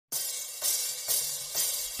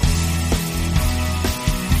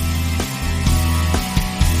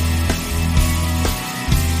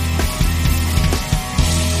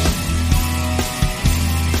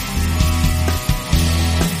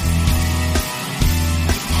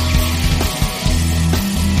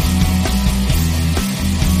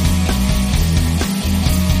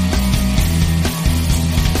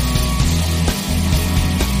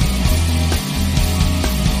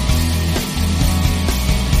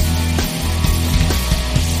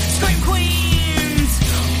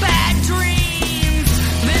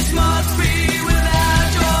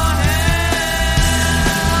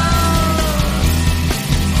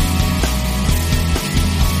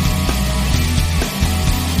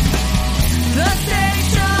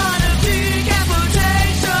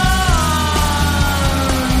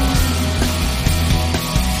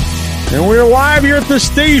And we're live here at the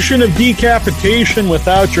station of decapitation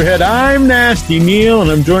without your head. I'm Nasty Neil,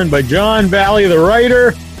 and I'm joined by John Valley, the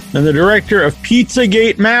writer and the director of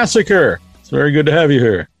Pizzagate Massacre. It's very good to have you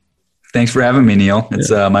here. Thanks for having me, Neil.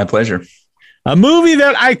 It's my pleasure. A movie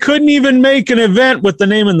that I couldn't even make an event with the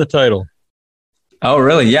name in the title. Oh,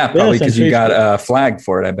 really? Yeah, probably because you got flagged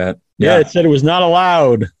for it, I bet. Yeah, it said it was not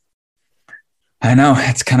allowed. I know.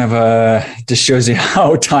 It's kind of just shows you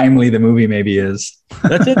how timely the movie maybe is.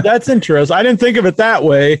 That's it. That's interesting. I didn't think of it that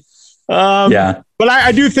way. Yeah. But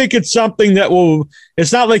I do think it's something that will,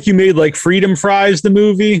 it's not like you made like Freedom Fries, the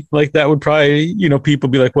movie. Like that would probably, people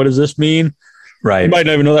be like, what does this mean? Right. You might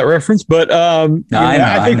not even know that reference, but I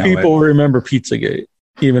think people will remember Pizzagate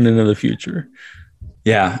even into the future.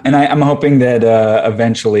 Yeah. And I'm hoping that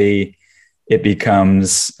eventually it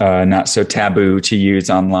becomes not so taboo to use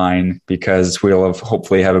online, because we'll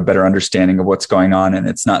hopefully have a better understanding of what's going on, and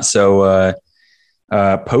it's not so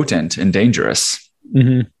potent and dangerous.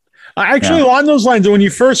 Mm-hmm. Actually, along those lines, when you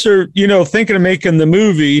first are, thinking of making the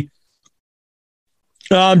movie,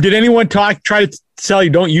 did anyone try to tell you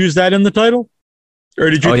don't use that in the title? Or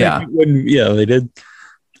did you think you wouldn't? Yeah, they did.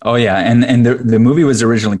 Oh, yeah. And the movie was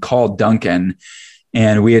originally called Duncan,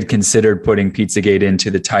 and we had considered putting Pizzagate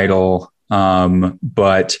into the title.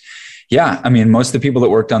 But yeah, I mean, most of the people that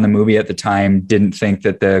worked on the movie at the time didn't think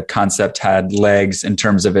that the concept had legs in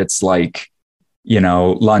terms of its longevity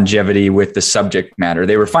with the subject matter.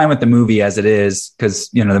 They were fine with the movie as it is, because,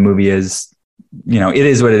 the movie is, it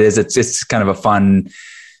is what it is. It's kind of a fun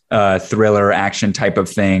thriller action type of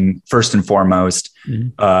thing, first and foremost.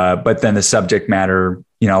 Mm-hmm. But then the subject matter,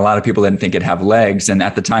 a lot of people didn't think it'd have legs. And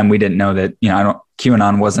at the time we didn't know that,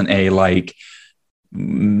 QAnon wasn't a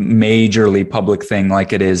majorly public thing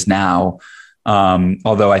like it is now.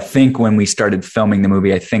 Although I think when we started filming the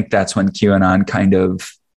movie, I think that's when QAnon kind of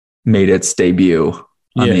made its debut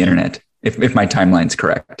on the internet, if my timeline's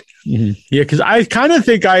correct. Mm-hmm. Yeah, because I kind of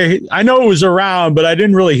think I know it was around, but I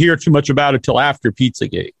didn't really hear too much about it till after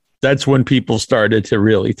Pizzagate. That's when people started to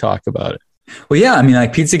really talk about it. Well, yeah, I mean,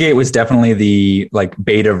 Pizzagate was definitely the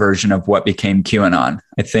beta version of what became QAnon.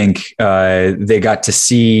 I think they got to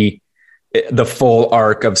see the full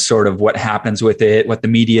arc of sort of what happens with it, what the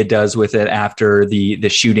media does with it after the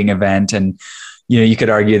shooting event. And, you could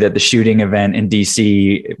argue that the shooting event in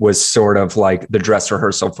DC was sort of like the dress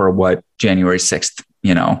rehearsal for what January 6th,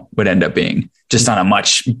 would end up being, just on a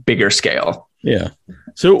much bigger scale. Yeah.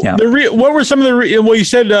 So what were some of the, well, you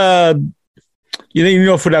said, you didn't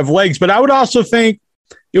know if it would have legs, but I would also think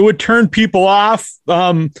it would turn people off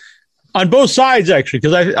on both sides, actually,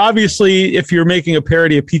 because obviously if you're making a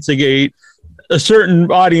parody of Pizzagate, a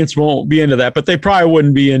certain audience won't be into that, but they probably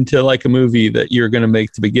wouldn't be into a movie that you're going to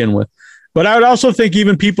make to begin with. But I would also think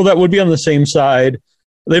even people that would be on the same side,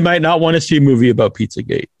 they might not want to see a movie about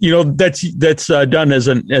Pizzagate. That's done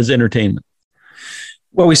as entertainment.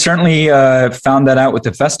 Well, we certainly found that out with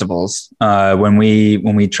the festivals. When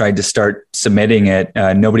we tried to start submitting it,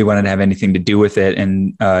 nobody wanted to have anything to do with it.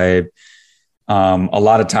 And a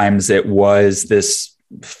lot of times it was this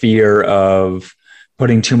fear of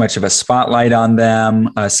putting too much of a spotlight on them.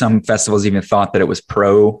 Some festivals even thought that it was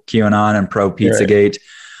pro QAnon and pro Pizzagate. Right.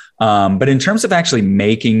 But in terms of actually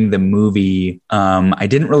making the movie, I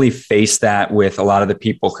didn't really face that with a lot of the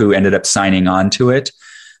people who ended up signing on to it.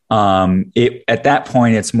 At that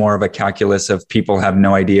point, it's more of a calculus of people have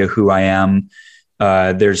no idea who I am.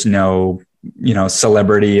 There's no,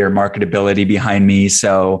 celebrity or marketability behind me.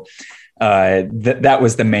 So that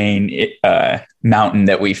was the main mountain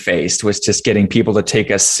that we faced, was just getting people to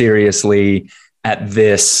take us seriously at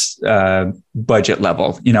this budget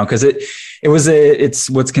level, because it's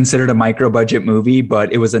what's considered a micro budget movie,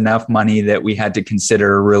 but it was enough money that we had to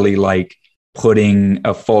consider really putting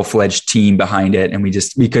a full-fledged team behind it. And we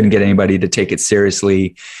couldn't get anybody to take it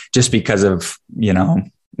seriously just because of,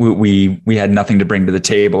 we had nothing to bring to the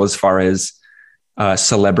table as far as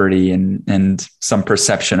celebrity and some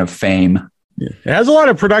perception of fame. Yeah. It has a lot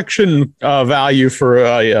of production value for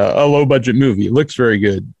a low budget movie. It looks very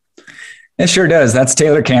good. It sure does. That's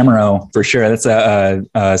Taylor Camero for sure. That's a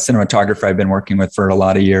cinematographer I've been working with for a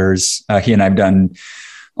lot of years. He and I've done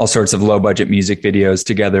all sorts of low budget music videos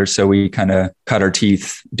together. So we kind of cut our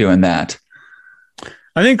teeth doing that.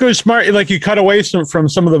 I think it was smart. You cut away from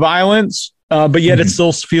some of the violence, but yet it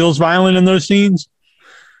still feels violent in those scenes.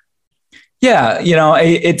 Yeah.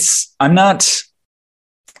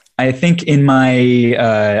 I think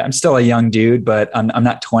I'm still a young dude, but I'm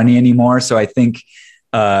not 20 anymore. So I think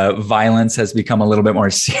violence has become a little bit more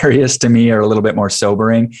serious to me, or a little bit more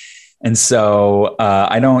sobering. And so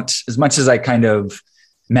I don't, as much as I kind of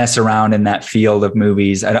mess around in that field of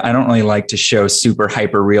movies. I don't really like to show super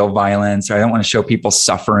hyper real violence, or I don't want to show people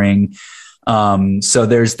suffering. So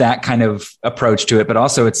there's that kind of approach to it, but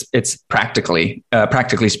also it's practically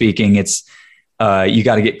speaking, it's you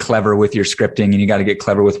got to get clever with your scripting, and you got to get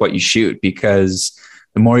clever with what you shoot, because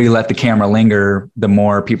the more you let the camera linger, the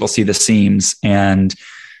more people see the seams. And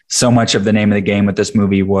so much of the name of the game with this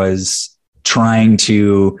movie was trying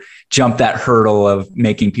to jump that hurdle of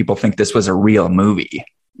making people think this was a real movie,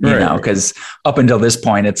 you know, because up until this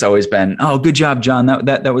point, it's always been, oh, good job, John.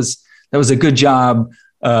 That was a good job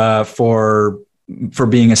for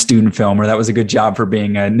being a student film, or that was a good job for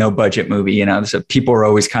being a no budget movie. You know, so people are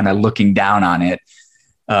always kind of looking down on it.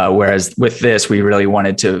 Whereas with this, we really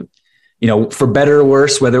wanted to, you know, for better or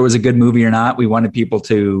worse, whether it was a good movie or not, we wanted people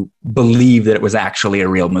to believe that it was actually a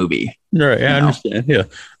real movie. Right. Yeah, I understand. Yeah.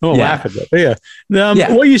 I won't laugh at that. But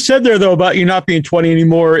yeah. What you said there, though, about you not being 20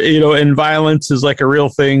 anymore, you know, and violence is like a real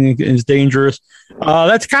thing, is dangerous.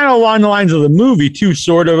 That's kind of along the lines of the movie, too,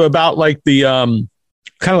 sort of about like the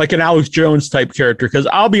kind of like an Alex Jones type character. Because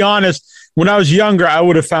I'll be honest, when I was younger, I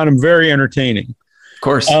would have found him very entertaining. Of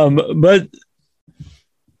course. But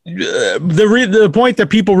the point that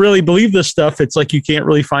people really believe this stuff, it's like you can't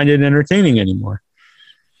really find it entertaining anymore.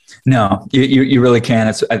 No, you really can.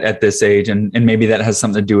 It's at this age, and maybe that has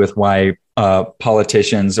something to do with why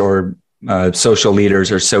politicians or social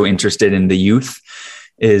leaders are so interested in the youth,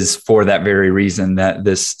 is for that very reason, that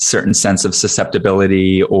this certain sense of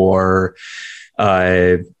susceptibility, or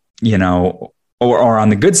you know, or on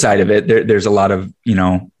the good side of it, there's a lot of, you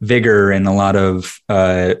know, vigor and a lot of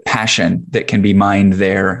passion that can be mined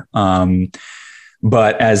there.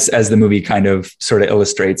 But as the movie kind of sort of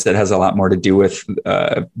illustrates, it has a lot more to do with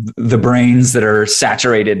the brains that are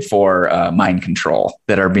saturated for mind control,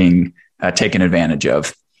 that are being taken advantage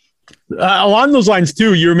of. Along those lines,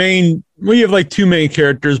 too, you have like two main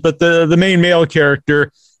characters, but the main male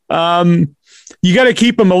character, you got to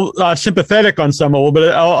keep him sympathetic on some level, but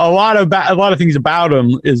a lot of things about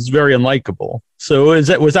him is very unlikable. So was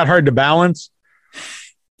that hard to balance?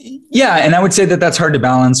 Yeah, and I would say that that's hard to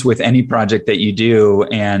balance with any project that you do.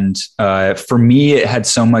 And for me, it had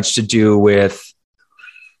so much to do with,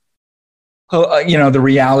 you know, the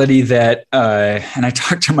reality that, and I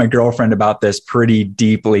talked to my girlfriend about this pretty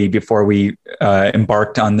deeply before we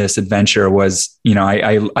embarked on this adventure, was, you know,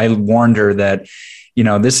 I warned her that, you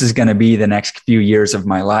know, this is going to be the next few years of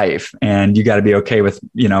my life, and you got to be okay with,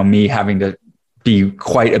 you know, me having to be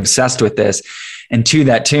quite obsessed with this. And to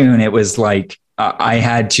that tune, it was like, I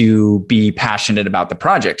had to be passionate about the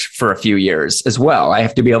project for a few years as well. I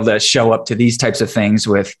have to be able to show up to these types of things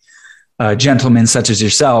with gentlemen such as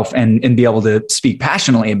yourself, and be able to speak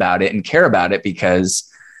passionately about it and care about it, because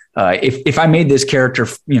if I made this character,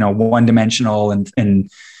 you know, one dimensional and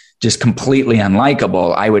just completely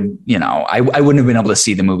unlikable, I would, you know, I wouldn't have been able to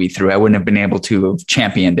see the movie through. I wouldn't have been able to have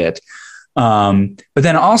championed it. But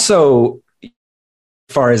then also, as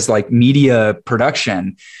far as like media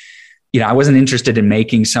production, you know, I wasn't interested in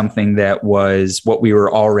making something that was what we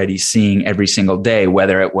were already seeing every single day,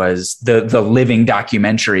 whether it was the living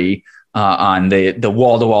documentary on the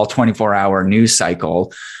wall-to-wall 24-hour news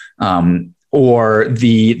cycle, or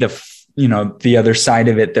the you know, the other side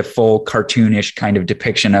of it, the full cartoonish kind of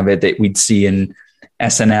depiction of it that we'd see in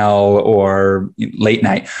SNL or late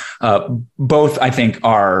night. Both, I think,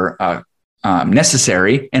 are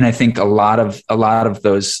necessary, and I think a lot of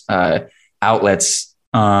those outlets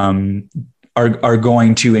are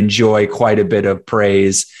going to enjoy quite a bit of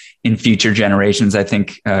praise in future generations. I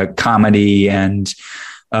think comedy and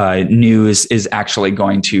news is actually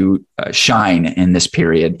going to shine in this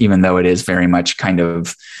period, even though it is very much kind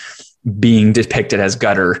of being depicted as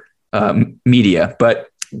gutter media. But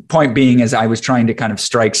point being is, I was trying to kind of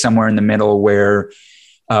strike somewhere in the middle where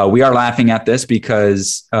we are laughing at this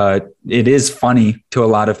because it is funny to a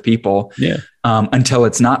lot of people, until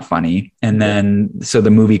it's not funny. And then, so the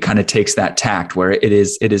movie kind of takes that tact where it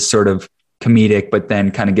is sort of comedic, but then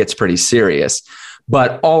kind of gets pretty serious.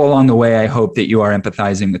 But all along the way, I hope that you are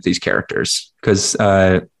empathizing with these characters, because,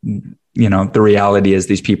 you know, the reality is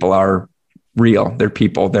these people are real. They're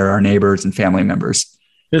people. They're our neighbors and family members.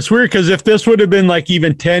 It's weird, because if this would have been like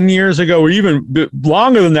even 10 years ago or even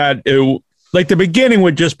longer than that, like the beginning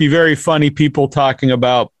would just be very funny people talking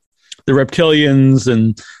about the reptilians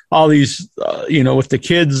and all these, you know, with the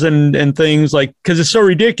kids and things, like, because it's so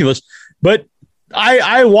ridiculous. But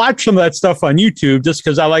I watch some of that stuff on YouTube just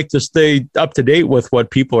because I like to stay up to date with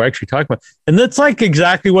what people are actually talking about. And that's like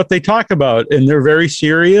exactly what they talk about. And they're very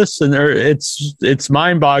serious. And it's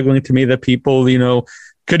mind boggling to me that people, you know,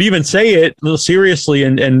 could even say it seriously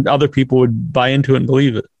and other people would buy into it and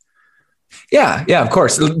believe it. Yeah, of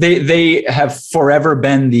course. They have forever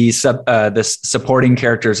been the supporting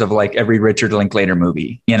characters of like every Richard Linklater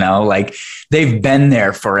movie. You know, like they've been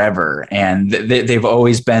there forever, and they've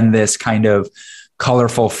always been this kind of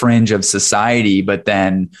colorful fringe of society. But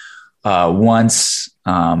then once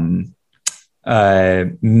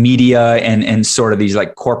media and sort of these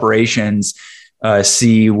like corporations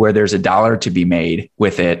see where there's a dollar to be made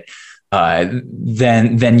with it,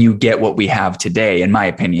 then you get what we have today. In my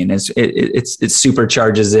opinion, it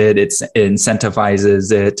supercharges it, it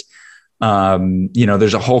incentivizes it.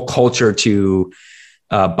 There's a whole culture to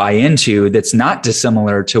buy into that's not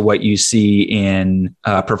dissimilar to what you see in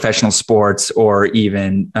professional sports or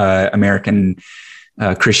even American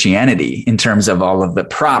Christianity, in terms of all of the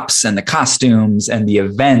props and the costumes and the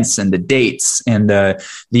events and the dates and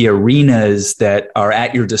the arenas that are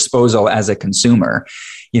at your disposal as a consumer.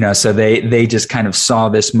 So they just kind of saw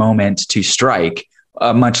this moment to strike,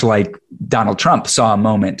 much like Donald Trump saw a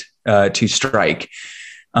moment to strike.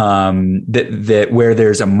 That where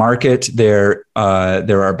there's a market, there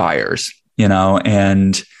are buyers.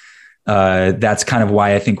 And that's kind of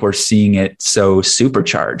why I think we're seeing it so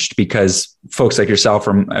supercharged, because folks like yourself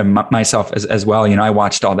or myself as well, I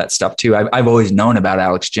watched all that stuff too. I've always known about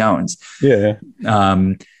Alex Jones. Yeah.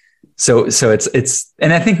 So it's,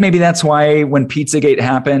 and I think maybe that's why when Pizzagate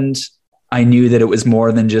happened, I knew that it was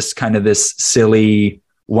more than just kind of this silly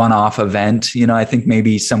one-off event. I think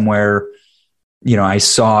maybe somewhere, I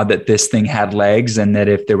saw that this thing had legs, and that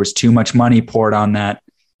if there was too much money poured on that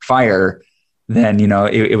fire, then,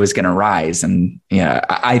 it was going to rise. And yeah,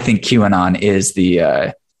 I think QAnon is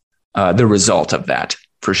the result of that,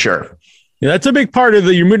 for sure. Yeah, that's a big part of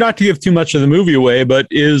you're not to give too much of the movie away, but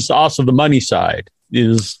is also the money side.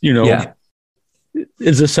 Is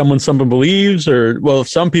this someone believes, or, well,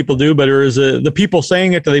 some people do, but or is it the people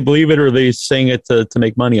saying it, do they believe it, or are they saying it to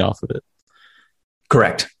make money off of it?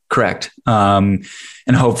 Correct. And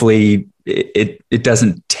hopefully it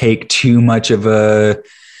doesn't take too much of a,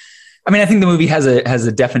 I think the movie has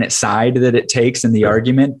a definite side that it takes in the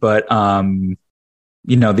argument, but the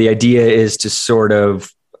idea is to sort of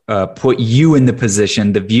put you in the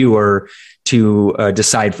position, the viewer, to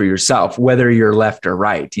decide for yourself whether you're left or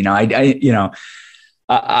right.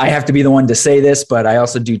 I have to be the one to say this, but I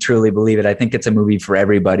also do truly believe it. I think it's a movie for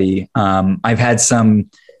everybody. I've had some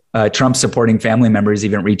Trump supporting family members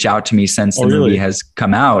even reach out to me since the movie has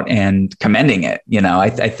come out and commending it. I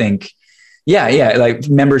think, yeah, like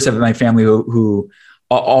members of my family who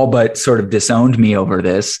all but sort of disowned me over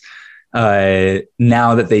this.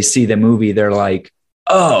 Now that they see the movie, they're like,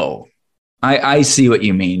 oh, I see what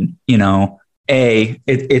you mean.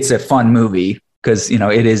 It's a fun movie because,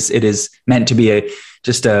 it is meant to be an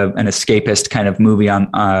escapist kind of movie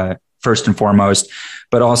on first and foremost,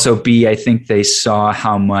 but also B, I think they saw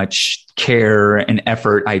how much care and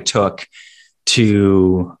effort I took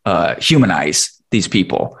to humanize these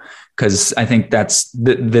people. Because I think that's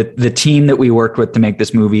the team that we worked with to make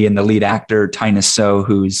this movie, and the lead actor, Tyna So,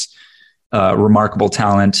 who's remarkable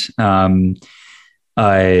talent.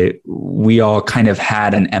 We all kind of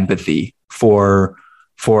had an empathy for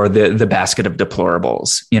the basket of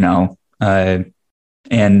deplorables,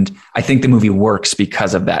 and I think the movie works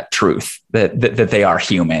because of that truth that they are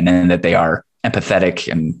human and that they are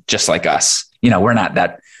empathetic and just like us. We're not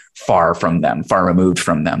that far removed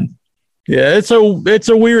from them. Yeah, it's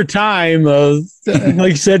a weird time.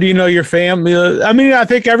 Like you said, your family. I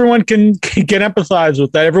think everyone can empathize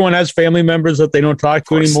with that. Everyone has family members that they don't talk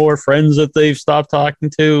to anymore, friends that they've stopped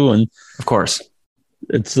talking to, and of course,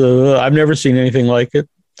 it's. I've never seen anything like it.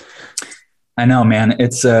 I know, man.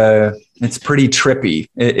 It's pretty trippy.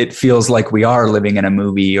 It feels like we are living in a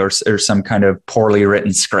movie or some kind of poorly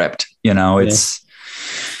written script.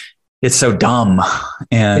 It's so dumb,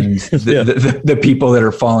 and the people that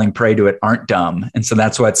are falling prey to it aren't dumb. And so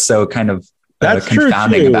that's what's so kind of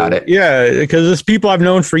confounding about it. Yeah, because it's people I've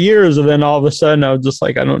known for years, and then all of a sudden I was just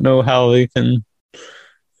like, I don't know how they can,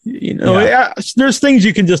 there's things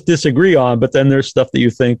you can just disagree on, but then there's stuff that you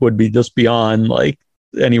think would be just beyond like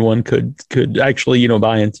anyone could actually,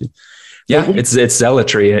 buy into. Yeah, it's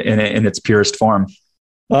zealotry in its purest form.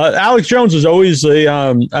 Alex Jones is always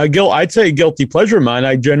I'd say a guilty pleasure of mine.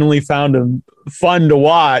 I generally found him fun to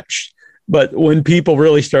watch, but when people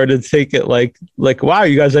really started to take it like, wow,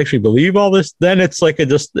 you guys actually believe all this, then it's like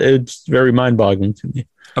it's very mind boggling to me.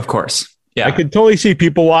 Of course. Yeah. I could totally see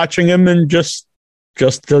people watching him and just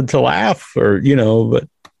to laugh or, but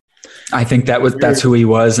I think that's who he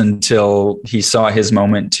was until he saw his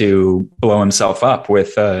moment to blow himself up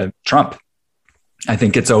with Trump. I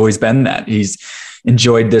think it's always been that he's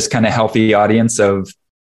enjoyed this kind of healthy audience of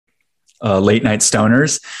late night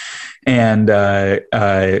stoners. and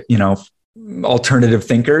alternative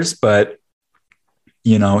thinkers, but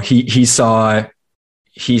he saw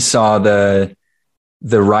the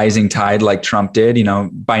rising tide like Trump did.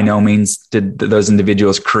 By no means did those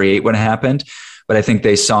individuals create what happened, but I think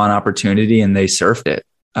they saw an opportunity and they surfed it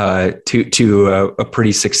to a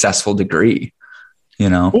pretty successful degree.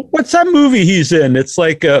 What's that movie he's in? It's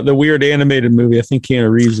like the weird animated movie. I think Keanu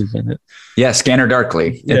Reeves is in it. Yeah, Scanner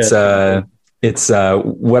Darkly. Yeah. It's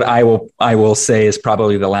what I will say is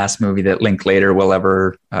probably the last movie that Linklater will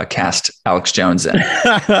ever cast Alex Jones in.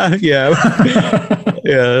 Yeah,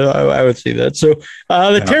 I would see that. So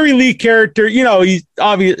Terry Lee character,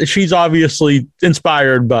 she's obviously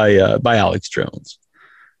inspired by Alex Jones.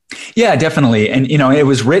 Yeah, definitely. And, it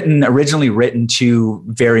was originally written to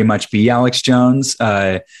very much be Alex Jones.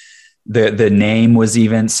 The name was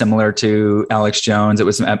even similar to Alex Jones. It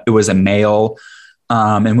was a male.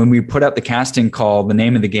 And when we put out the casting call, the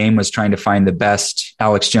name of the game was trying to find the best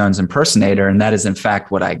Alex Jones impersonator. And that is in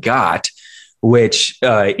fact what I got, which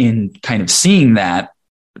in kind of seeing that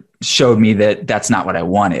showed me that that's not what I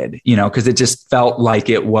wanted, because it just felt like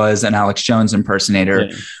it was an Alex Jones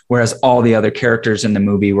impersonator, whereas all the other characters in the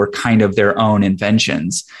movie were kind of their own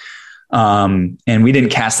inventions. And we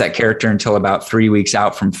didn't cast that character until about 3 weeks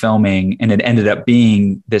out from filming, and it ended up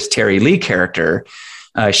being this Terry Lee character.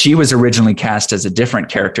 She was originally cast as a different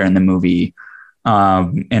character in the movie.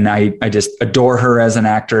 And I just adore her as an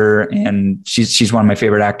actor, and she's one of my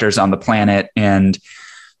favorite actors on the planet. And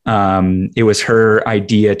it was her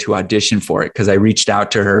idea to audition for it, because I reached out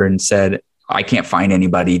to her and said, I can't find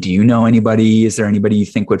anybody. Do you know anybody? Is there anybody you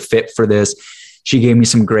think would fit for this? She gave me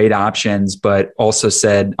some great options, but also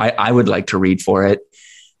said, I would like to read for it.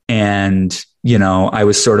 And, I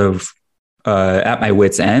was sort of at my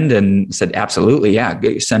wit's end and said, absolutely. Yeah.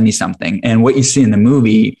 Send me something. And what you see in the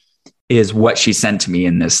movie is what she sent to me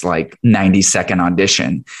in this like 90-second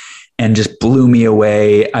audition, and just blew me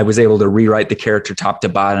away. I was able to rewrite the character top to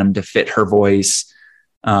bottom to fit her voice.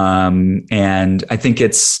 And I think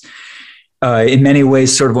it's in many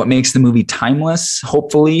ways sort of what makes the movie timeless.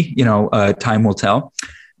 Hopefully, time will tell.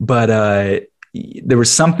 But there was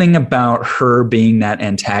something about her being that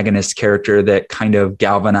antagonist character that kind of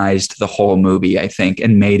galvanized the whole movie, I think,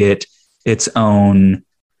 and made it its own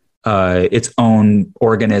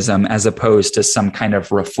organism, as opposed to some kind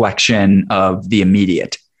of reflection of the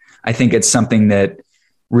immediate. I think it's something that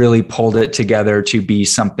really pulled it together to be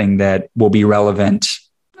something that will be relevant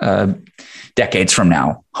decades from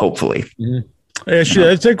now, hopefully. Mm-hmm.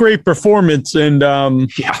 Yeah, it's a great performance. And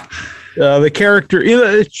the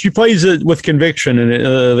character, she plays it with conviction, and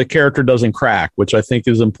the character doesn't crack, which I think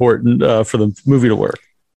is important for the movie to work.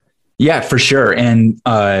 Yeah, for sure. And,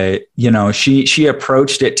 she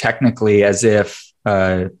approached it technically as if,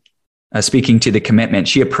 speaking to the commitment,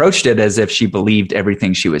 she approached it as if she believed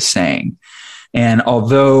everything she was saying. And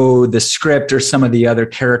although the script or some of the other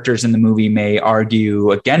characters in the movie may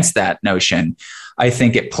argue against that notion, I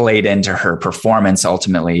think it played into her performance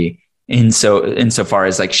ultimately, insofar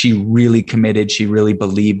as like she really committed, she really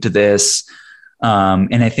believed this.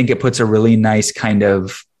 And I think it puts a really nice kind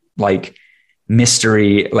of like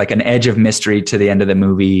mystery, like an edge of mystery to the end of the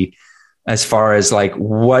movie, as far as like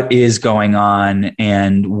what is going on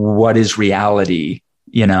and what is reality,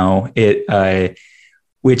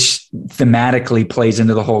 which thematically plays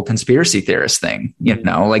into the whole conspiracy theorist thing.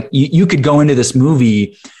 Like you could go into this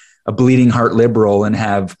movie a bleeding heart liberal and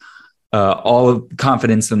have all of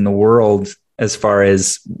confidence in the world as far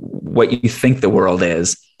as what you think the world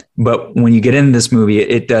is. But when you get into this movie,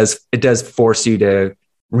 it does force you to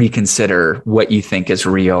reconsider what you think is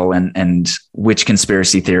real and which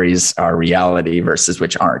conspiracy theories are reality versus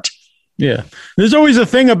which aren't. Yeah. There's always a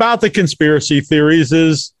thing about the conspiracy theories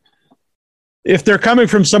is if they're coming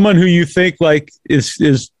from someone who you think like is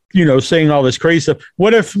saying all this crazy stuff,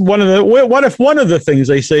 what if one of the things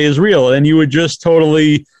they say is real, and you would just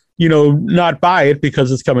totally, not buy it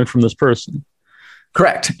because it's coming from this person?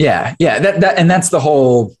 Correct. Yeah. Yeah. That and that's the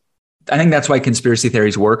whole, I think that's why conspiracy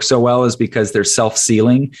theories work so well, is because they're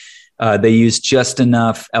self-sealing. They use just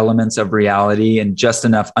enough elements of reality and just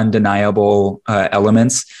enough undeniable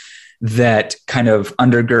elements that kind of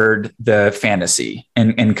undergird the fantasy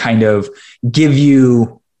and kind of give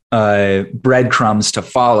you breadcrumbs to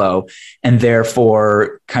follow. And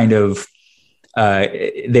therefore kind of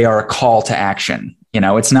they are a call to action.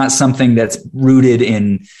 It's not something that's rooted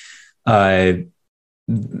in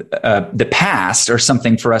the past or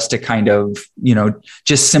something for us to kind of,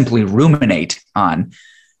 just simply ruminate on,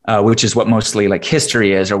 which is what mostly like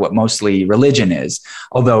history is, or what mostly religion is.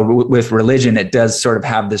 Although with religion, it does sort of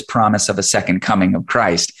have this promise of a second coming of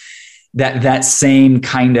Christ. that same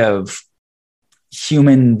kind of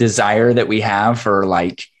human desire that we have for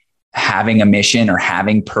like having a mission or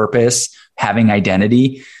having purpose, having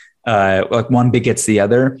identity, like one begets the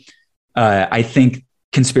other. I think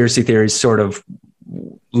conspiracy theories sort of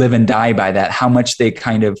live and die by that, how much they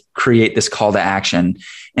kind of create this call to action.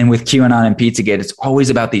 And with QAnon and Pizzagate, it's always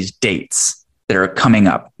about these dates that are coming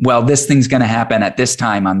up. Well, this thing's going to happen at this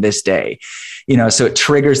time on this day, so it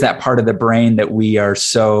triggers that part of the brain that we are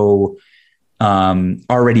so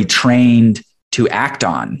already trained to act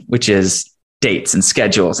on, which is dates and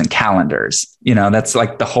schedules and calendars. That's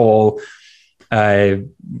like the whole,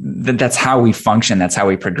 that's how we function. That's how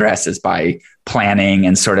we progress, is by planning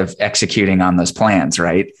and sort of executing on those plans.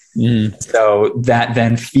 Right. So that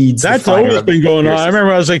then feeds. That's always been going on. I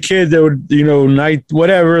remember as a kid, they would,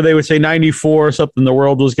 they would say 94 or something, the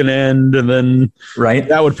world was going to end. And then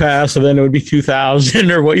that would pass. And then it would be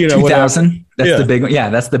 2000 or 2000. Whatever. That's the big one. Yeah.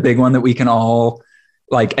 That's the big one that we can all,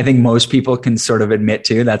 like, I think most people can sort of admit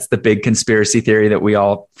to. That's the big conspiracy theory that we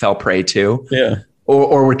all fell prey to. Yeah.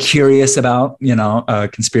 Or we're curious about,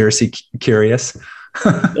 conspiracy curious.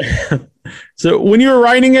 So when you were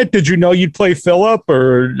writing it, did you know you'd play Philip,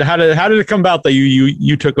 or how did it come about that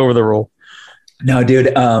you took over the role? No,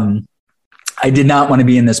 dude. I did not want to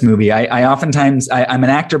be in this movie. I oftentimes, I'm an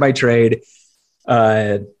actor by trade.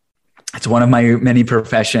 It's one of my many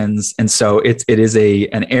professions. And so it is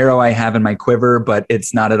an arrow I have in my quiver, but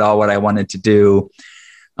it's not at all what I wanted to do.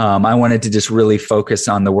 I wanted to just really focus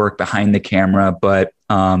on the work behind the camera, but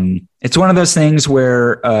it's one of those things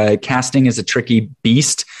where casting is a tricky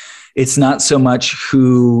beast. It's not so much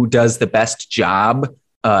who does the best job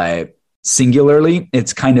singularly.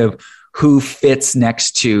 It's kind of who fits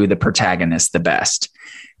next to the protagonist the best.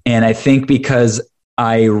 And I think because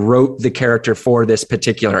I wrote the character for this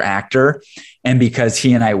particular actor, and because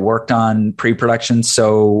he and I worked on pre-production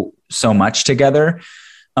so much together,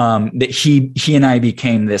 that he and I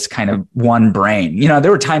became this kind of one brain. There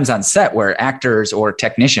were times on set where actors or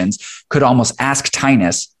technicians could almost ask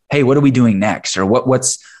Tynus, "Hey, what are we doing next?" Or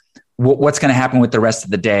what's going to happen with the rest of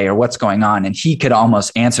the day, or what's going on? And he could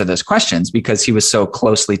almost answer those questions because he was so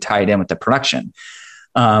closely tied in with the production.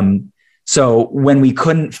 So when we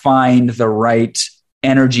couldn't find the right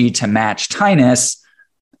energy to match Tynus,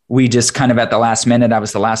 we just kind of at the last minute, I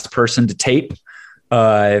was the last person to tape.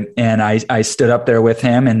 And I stood up there with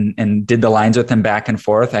him and did the lines with him back and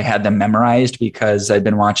forth. I had them memorized because I'd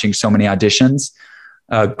been watching so many auditions,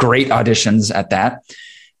 great auditions at that.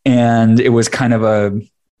 And it was kind of a,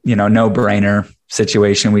 no-brainer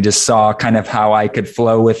situation. We just saw kind of how I could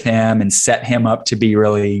flow with him and set him up to be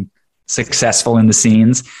really successful in the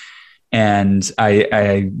scenes. And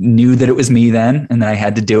I knew that it was me then, and that I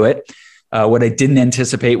had to do it. What I didn't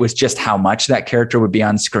anticipate was just how much that character would be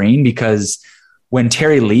on screen, because when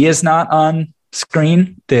Terry Lee is not on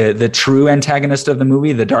screen, the true antagonist of the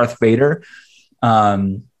movie, the Darth Vader,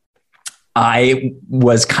 I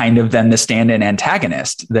was kind of then the stand-in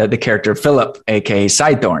antagonist, the character Philip, aka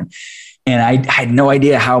Sidethorn. And I had no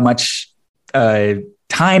idea how much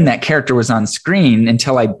time that character was on screen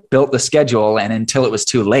until I built the schedule and until it was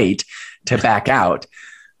too late to back out.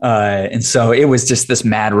 And so it was just this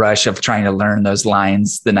mad rush of trying to learn those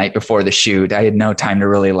lines the night before the shoot. I had no time to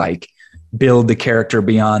really build the character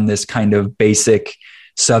beyond this kind of basic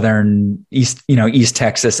Southern East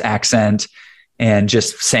Texas accent and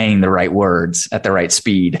just saying the right words at the right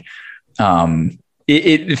speed.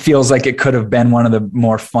 It feels like it could have been one of the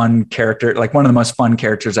more fun character, like one of the most fun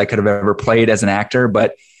characters I could have ever played as an actor.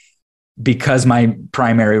 But because my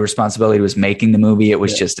primary responsibility was making the movie, it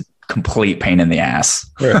was just a complete pain in the ass.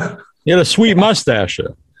 Right. You had a sweet mustache.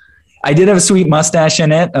 I did have a sweet mustache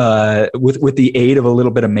in it, with the aid of a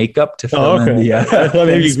little bit of makeup to fill in the. I thought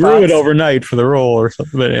maybe you grew it overnight for the role or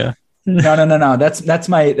something. But yeah. No. That's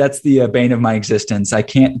the bane of my existence. I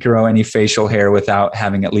can't grow any facial hair without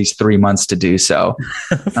having at least 3 months to do so.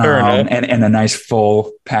 Fair enough. And a nice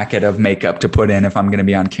full packet of makeup to put in if I'm going to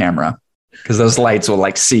be on camera, because those lights will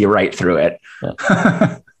see right through it.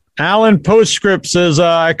 Yeah. Alan Postscript says,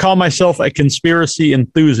 I call myself a conspiracy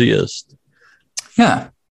enthusiast. Yeah.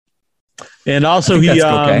 And also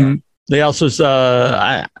they also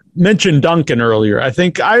I mentioned Duncan earlier. I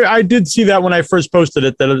think I did see that when I first posted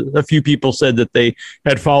it, that a few people said that they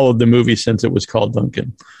had followed the movie since it was called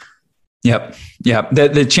Duncan. Yep. Yeah.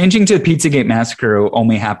 The changing to Pizzagate Massacre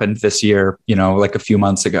only happened this year, like a few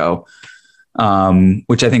months ago,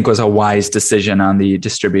 which I think was a wise decision on the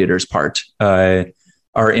distributor's part.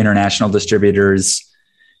 Our international distributors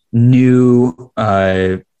knew,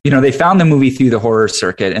 they found the movie through the horror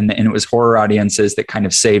circuit, and it was horror audiences that kind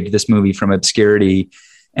of saved this movie from obscurity.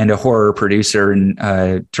 and a horror producer and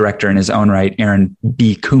director in his own right, Aaron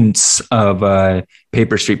B. Kuntz of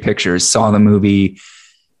Paper Street Pictures, saw the movie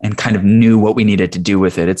and kind of knew what we needed to do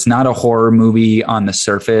with it. It's not a horror movie on the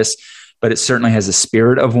surface, but it certainly has a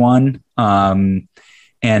spirit of one.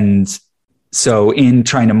 And so in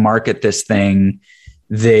trying to market this thing,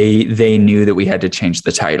 they knew that we had to change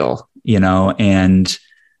the title, and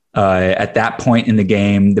at that point in the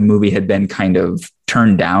game, the movie had been kind of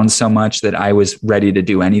turned down so much that I was ready to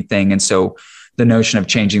do anything. And so the notion of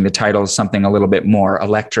changing the title to something a little bit more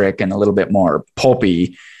electric and a little bit more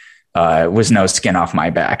pulpy was no skin off my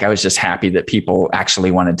back. I was just happy that people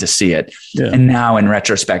actually wanted to see it. Yeah. And now in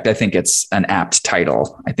retrospect, I think it's an apt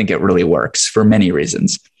title. I think it really works for many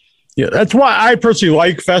reasons. Yeah, that's why I personally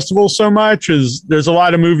like festivals so much, is there's a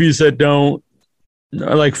lot of movies that don't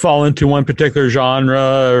fall into one particular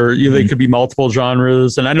genre, or they could be multiple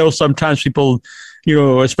genres. And I know sometimes people,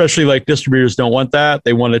 especially like distributors, don't want that.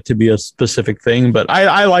 They want it to be a specific thing, but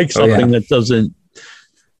I like something that doesn't.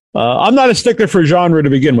 I'm not a stickler for genre to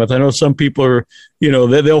begin with. I know some people are,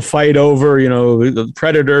 they'll fight over,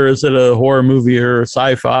 Predator, is it a horror movie or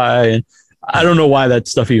sci-fi? And I don't know why that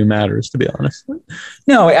stuff even matters, to be honest.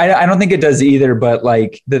 No, I don't think it does either. But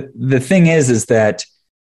like the thing is that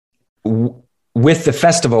with the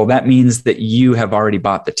festival, that means that you have already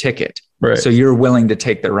bought the ticket. Right. So you're willing to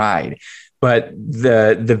take the ride. But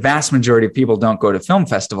the vast majority of people don't go to film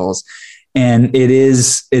festivals. And it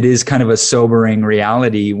is kind of a sobering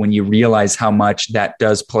reality when you realize how much that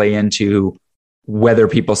does play into whether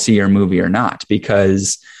people see your movie or not.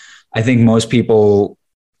 Because I think most people,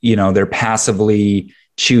 they're passively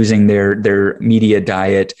choosing their media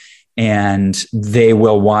diet, and they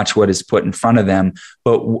will watch what is put in front of them.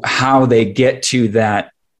 But how they get to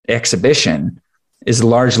that exhibition is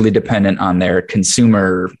largely dependent on their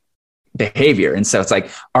consumer behavior. And so it's like,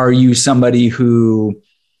 are you somebody who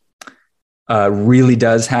really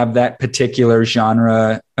does have that particular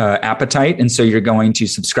genre appetite, and so you're going to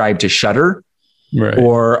subscribe to Shudder? Right.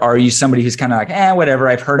 Or are you somebody who's kind of like, whatever,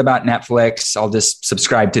 I've heard about Netflix, I'll just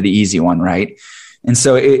subscribe to the easy one, right? And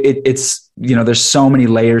so it's, there's so many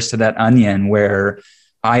layers to that onion, where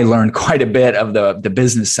I learned quite a bit of the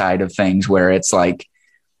business side of things, where it's like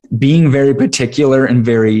being very particular and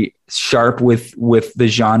very sharp with the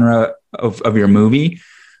genre of your movie,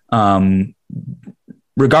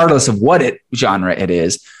 regardless of what genre it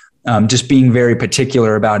is, just being very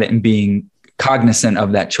particular about it and being cognizant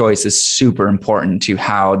of that choice is super important to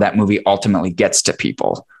how that movie ultimately gets to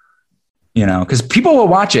people, because people will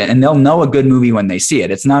watch it and they'll know a good movie when they see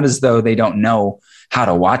it. It's not as though they don't know how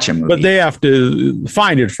to watch a movie, but they have to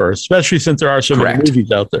find it first, especially since there are so many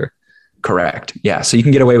movies out there. Correct. Yeah. So you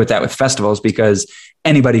can get away with that with festivals, because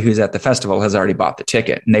anybody who's at the festival has already bought the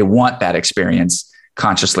ticket and they want that experience,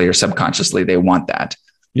 consciously or subconsciously. They want that.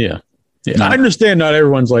 Yeah. I understand not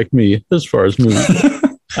everyone's like me as far as movies.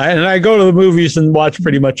 I go to the movies and watch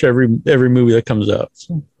pretty much every movie that comes out.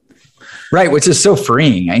 So. Right, which is so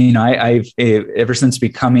freeing. I've ever since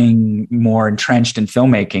becoming more entrenched in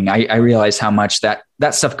filmmaking, I realize how much that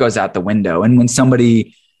stuff goes out the window. And when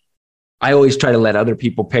I always try to let other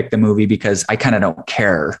people pick the movie, because I kind of don't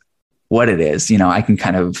care what it is. I can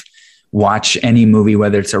kind of watch any movie,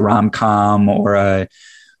 whether it's a rom-com or a,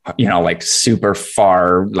 like super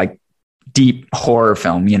far, like deep horror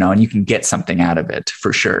film, and you can get something out of it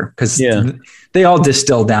for sure. Because they all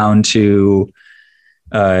distill down to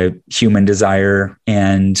human desire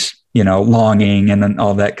and, longing, and then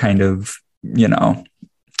all that kind of,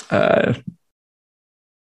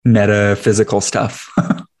 metaphysical stuff.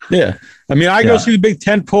 Yeah. I go see the big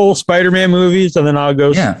tentpole Spider-Man movies, and then I'll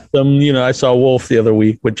go see some, I saw Wolf the other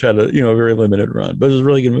week, which had a, very limited run, but it was a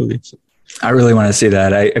really good movie. So. I really want to see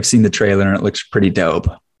that. I've seen the trailer and it looks pretty dope.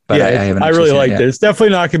 But I really liked it. It's definitely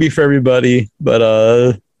not going to be for everybody,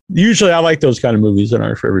 but usually I like those kind of movies that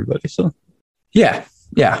aren't for everybody. So, yeah,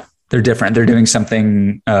 they're different. They're doing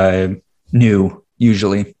something new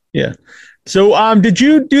usually. Yeah. So, did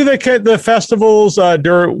you do the festivals?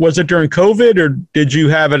 Was it during COVID, or did you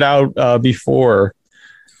have it out before?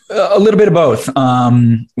 A little bit of both.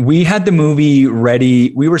 We had the movie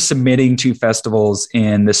ready. We were submitting to festivals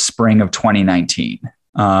in the spring of 2019.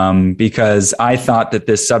 Because I thought that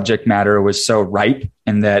this subject matter was so ripe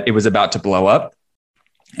and that it was about to blow up.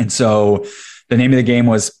 And so the name of the game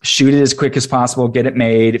was shoot it as quick as possible, get it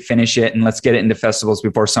made, finish it, and let's get it into festivals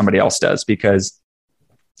before somebody else does, because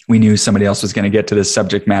we knew somebody else was going to get to this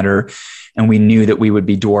subject matter. And we knew that we would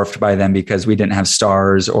be dwarfed by them because we didn't have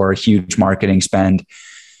stars or a huge marketing spend.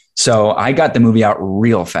 So I got the movie out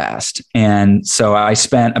real fast. And so I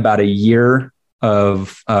spent about a year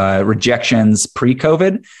of rejections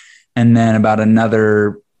pre-COVID, and then about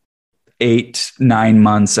another 8-9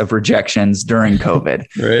 months of rejections during COVID.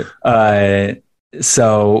 Right.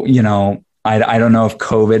 So, I don't know if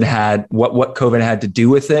COVID had what COVID had to do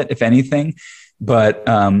with it, if anything, but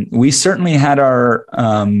we certainly had our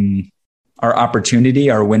opportunity,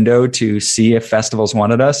 our window to see if festivals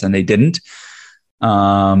wanted us, and they didn't.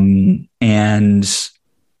 And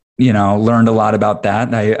learned a lot about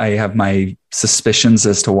that. I have my suspicions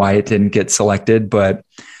as to why it didn't get selected, but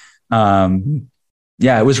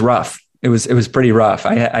it was rough. It was pretty rough.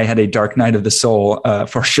 I had a dark night of the soul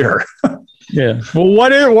for sure. Yeah. Well,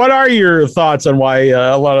 what are your thoughts on why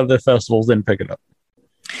a lot of the festivals didn't pick it up?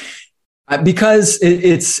 Because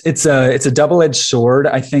it's a double-edged sword.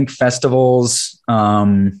 I think festivals,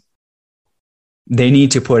 they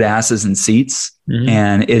need to put asses in seats,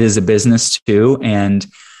 and it is a business too. And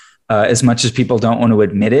as much as people don't want to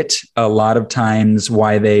admit it, a lot of times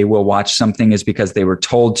why they will watch something is because they were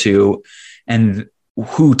told to, and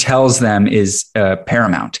who tells them is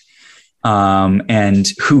paramount. And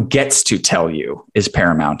who gets to tell you is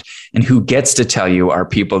paramount, and who gets to tell you are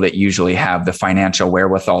people that usually have the financial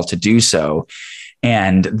wherewithal to do so.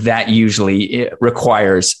 And that usually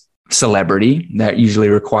requires celebrity. That usually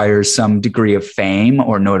requires some degree of fame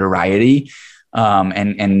or notoriety.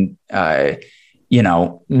 When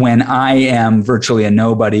I am virtually a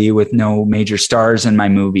nobody with no major stars in my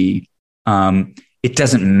movie, it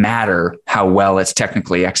doesn't matter how well it's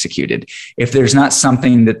technically executed. If there's not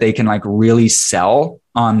something that they can really sell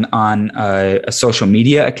on a social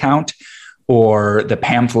media account or the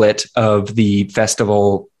pamphlet of the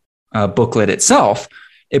festival booklet itself,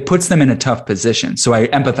 it puts them in a tough position. So I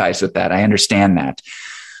empathize with that. I understand that.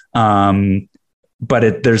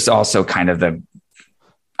 But there's also kind of the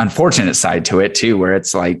unfortunate side to it too, where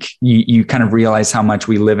it's you kind of realize how much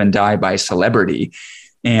we live and die by celebrity.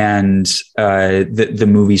 And the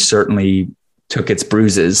movie certainly took its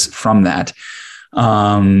bruises from that.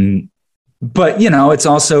 But, it's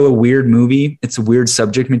also a weird movie. It's a weird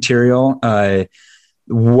subject material.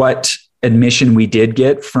 What admission we did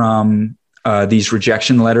get from these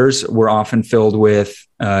rejection letters were often filled with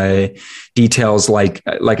details like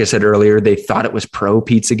I said earlier, they thought it was pro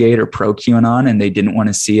Pizzagate or pro QAnon, and they didn't want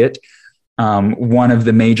to see it. One of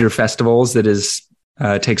the major festivals that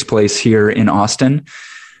takes place here in Austin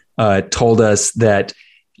told us that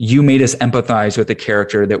you made us empathize with a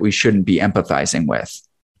character that we shouldn't be empathizing with.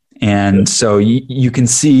 And so you can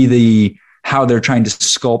see how they're trying to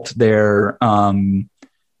sculpt their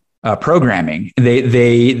programming.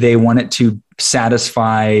 They want it to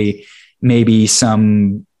satisfy maybe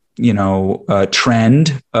some,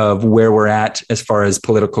 trend of where we're at as far as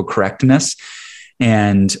political correctness.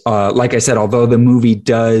 And like I said, although the movie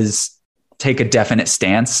does take a definite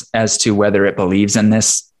stance as to whether it believes in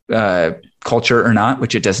this culture or not,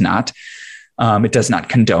 which it does not. It does not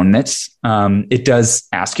condone this. It does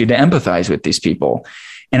ask you to empathize with these people.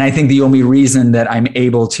 And I think the only reason that I'm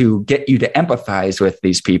able to get you to empathize with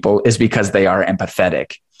these people is because they are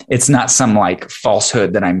empathetic. It's not some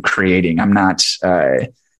falsehood that I'm creating. I'm not,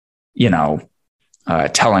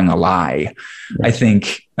 telling a lie. I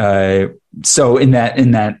think so. In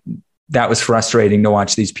that was frustrating to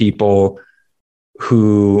watch these people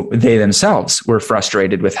who they themselves were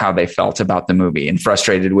frustrated with how they felt about the movie, and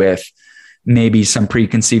frustrated with maybe some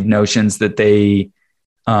preconceived notions that they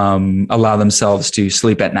allow themselves to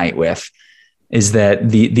sleep at night with, is that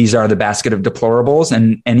these are the basket of deplorables,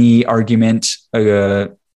 and any argument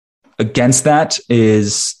against that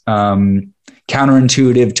is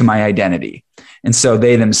counterintuitive to my identity. And so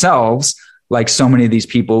they themselves, like so many of these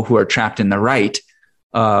people who are trapped in the right,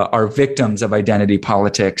 are victims of identity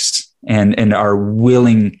politics and are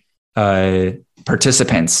willing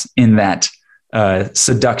participants in that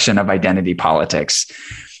seduction of identity politics.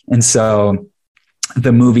 And so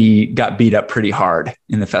the movie got beat up pretty hard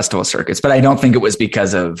in the festival circuits, but I don't think it was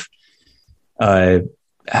because of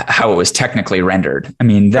how it was technically rendered. I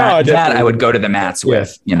mean, that I would go to the mats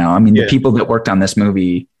with, the people that worked on this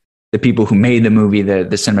movie, the people who made the movie, the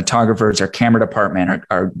cinematographers, our camera department,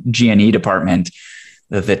 our G&E department,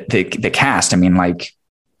 the cast. I mean,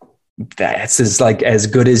 that's as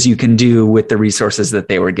good as you can do with the resources that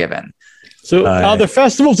they were given. So the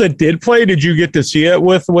festivals that did play, did you get to see it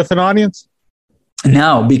with an audience?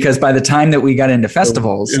 No, because by the time that we got into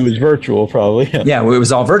festivals, it was virtual probably. Yeah, it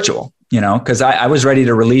was all virtual, because I was ready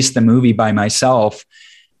to release the movie by myself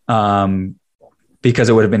because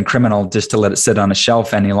it would have been criminal just to let it sit on a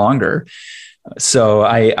shelf any longer. So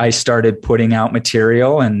I started putting out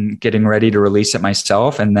material and getting ready to release it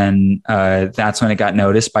myself. And then that's when it got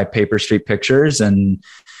noticed by Paper Street Pictures. And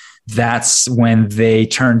that's when they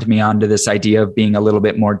turned me on to this idea of being a little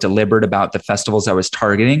bit more deliberate about the festivals I was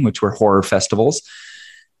targeting, which were horror festivals.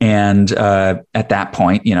 And at that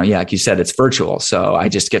point, like you said, it's virtual. So I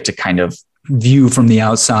just get to kind of view from the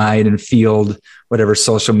outside and field whatever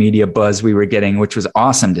social media buzz we were getting, which was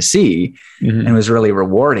awesome to see. And it was really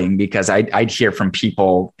rewarding because I'd hear from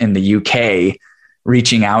people in the UK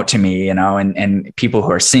reaching out to me, and people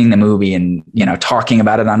who are seeing the movie and, talking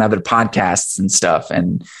about it on other podcasts and stuff.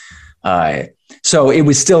 And so it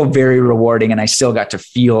was still very rewarding, and I still got to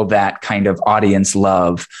feel that kind of audience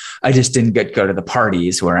love. I just didn't go to the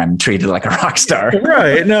parties where I'm treated like a rock star.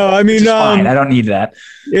 Right. No, I mean, fine. I don't need that.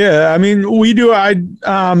 Yeah. I mean, we do.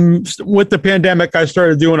 With the pandemic, I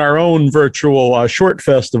started doing our own virtual short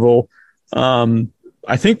festival.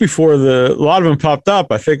 I think before a lot of them popped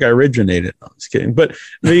up, I think I originated. No, I'm just kidding. But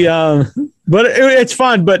it's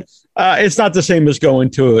fun, but it's not the same as going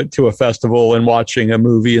to a festival and watching a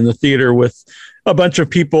movie in the theater with a bunch of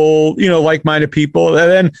people, like-minded people.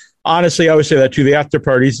 And then honestly, I would say that too, the after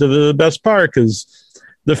parties are the best part because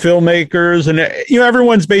the filmmakers and,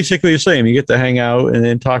 everyone's basically the same. You get to hang out and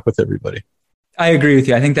then talk with everybody. I agree with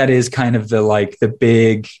you. I think that is kind of the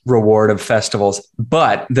big reward of festivals.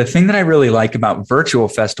 But the thing that I really like about virtual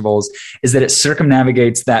festivals is that it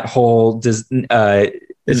circumnavigates that whole,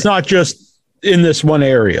 it's not just in this one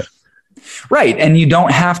area. Right. And you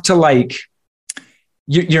don't have to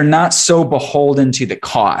you're not so beholden to the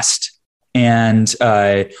cost. And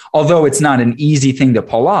although it's not an easy thing to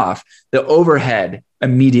pull off, the overhead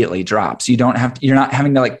immediately drops. You're not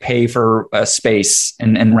having to pay for space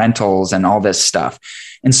and rentals and all this stuff.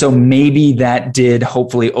 And so maybe that did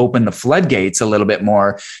hopefully open the floodgates a little bit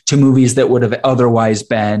more to movies that would have otherwise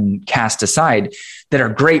been cast aside that are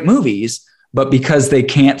great movies, but because they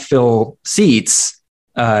can't fill seats,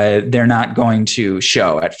 they're not going to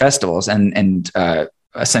show at festivals and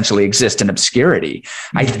essentially exist in obscurity.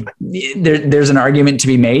 There's an argument to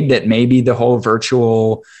be made that maybe the whole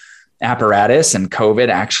virtual apparatus and COVID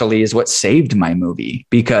actually is what saved my movie,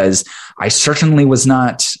 because I certainly was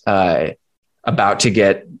not about to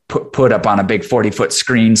get put up on a big 40-foot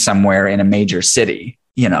screen somewhere in a major city,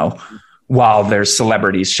 while there's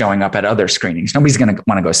celebrities showing up at other screenings. Nobody's going to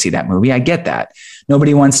want to go see that movie. I get that.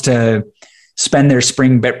 Nobody wants to spend their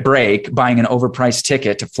spring break buying an overpriced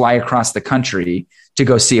ticket to fly across the country to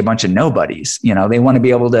go see a bunch of nobodies. They want to be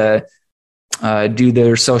able to do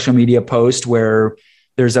their social media post where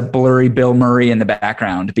there's a blurry Bill Murray in the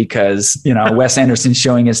background because, Wes Anderson's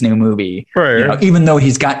showing his new movie, right. Even though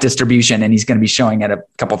he's got distribution and he's going to be showing at a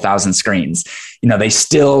couple thousand screens, they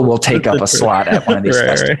still will take up a slot at one of these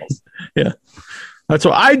festivals. Right. Yeah. That's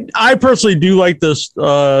why I personally do like this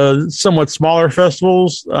somewhat smaller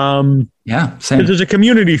festivals. Yeah, same. Because there's a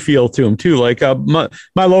community feel to them too. Like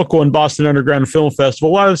my local one, Boston Underground Film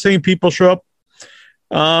Festival, a lot of the same people show up.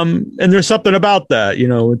 And there's something about that,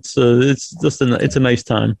 it's a nice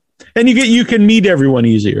time, and you can meet everyone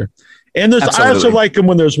easier. And I also like them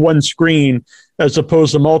when there's one screen as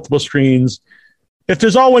opposed to multiple screens. If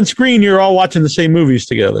there's all one screen, you're all watching the same movies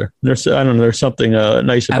together. There's something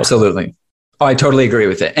nice about absolutely. That. Oh, I totally agree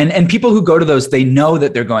with it. And people who go to those, they know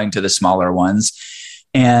that they're going to the smaller ones,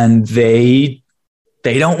 and they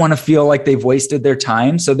don't want to feel like they've wasted their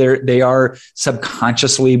time. So they are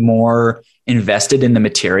subconsciously more invested in the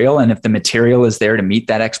material. And if the material is there to meet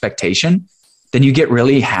that expectation, then you get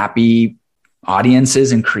really happy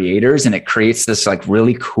audiences and creators. And it creates this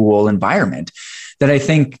really cool environment that I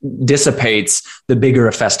think dissipates the bigger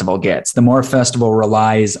a festival gets. The more a festival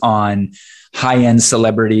relies on high-end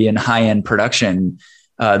celebrity and high-end production,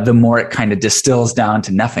 the more it kind of distills down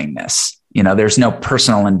to nothingness. There's no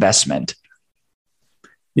personal investment.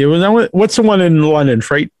 Yeah. Well, what's the one in London?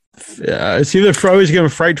 It's either always given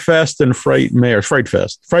Fright Fest and Fright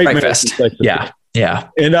Fest. Fright Fest. Yeah.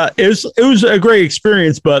 And it was a great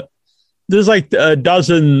experience, but there's a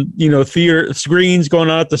dozen, theater screens going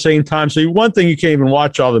on at the same time. So one thing, you can't even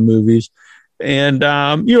watch all the movies, and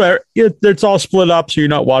it's all split up, so you're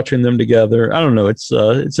not watching them together. I don't know. It's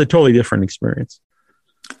a totally different experience.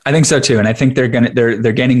 I think so too, and I think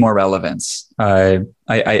they're gaining more relevance.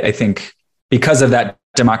 I think because of that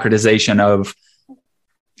democratization of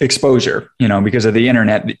exposure, because of the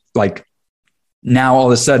internet, now all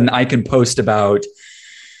of a sudden I can post about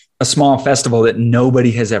a small festival that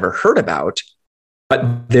nobody has ever heard about,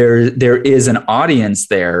 but there is an audience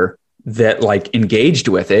there that engaged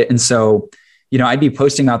with it. And so, I'd be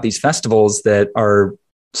posting out these festivals that are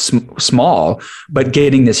small, but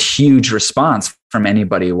getting this huge response from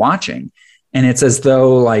anybody watching. And it's as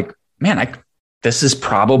though this is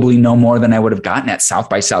probably no more than I would have gotten at South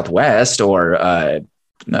by Southwest or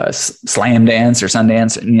Slam Dance or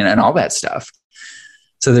Sundance, and all that stuff.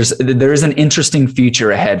 So there is an interesting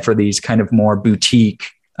future ahead for these kind of more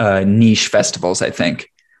boutique niche festivals, I think.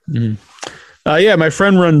 Mm-hmm. Yeah, my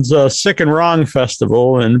friend runs Sick and Wrong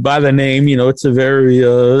Festival, and by the name, it's a very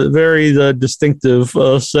distinctive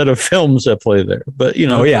set of films that play there. But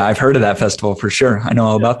oh yeah, I've heard of that festival for sure. I know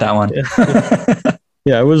all about that one.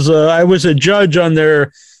 Yeah, I was a judge on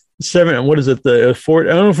their I don't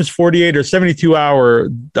know if it's 48 or 72 hour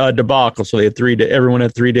debacle. So they had everyone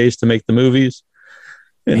had 3 days to make the movies.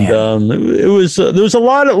 And it was there was a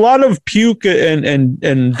lot of puke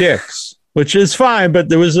and dicks, which is fine, but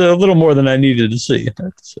there was a little more than I needed to see.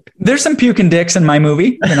 There's some puke and dicks in my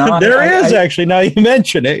movie. There is actually. Now you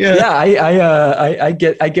mention it, I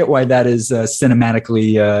get why that is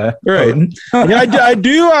cinematically right. I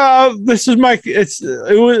do. This is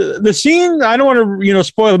it was the scene. I don't want to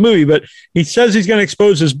spoil the movie, but he says he's going to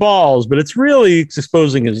expose his balls, but it's really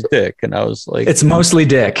exposing his dick. And I was like, it's mostly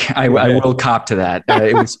dick. I will cop to that.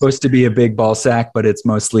 It was supposed to be a big ball sack, but it's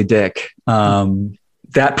mostly dick.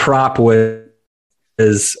 That prop which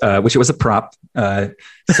it was a prop.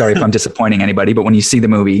 Sorry if I'm disappointing anybody, but when you see the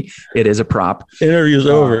movie, it is a prop. Interview's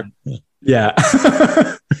over. Yeah.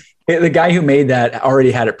 The guy who made that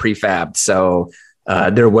already had it prefabbed. So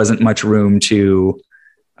there wasn't much room to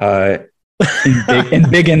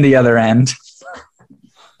embiggen the other end.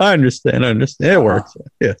 I understand. It works.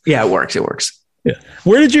 Yeah. Yeah, it works. Yeah.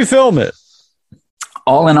 Where did you film it?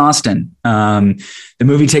 All in Austin. The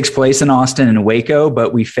movie takes place in Austin and Waco,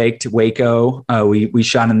 but we faked Waco. We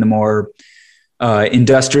shot in the more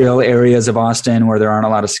industrial areas of Austin where there aren't a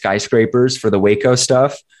lot of skyscrapers for the Waco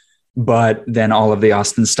stuff. But then all of the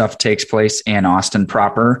Austin stuff takes place in Austin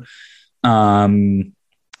proper. So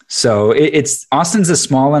Austin's a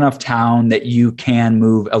small enough town that you can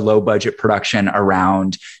move a low budget production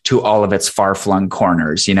around to all of its far flung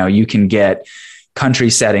corners. You can get country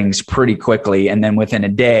settings pretty quickly. And then within a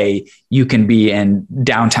day, you can be in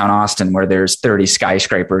downtown Austin where there's 30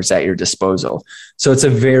 skyscrapers at your disposal. So it's a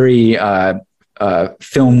very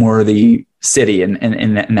film-worthy city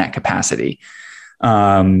in that capacity.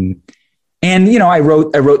 And, I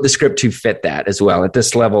wrote the script to fit that as well. At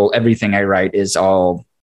this level, everything I write is all,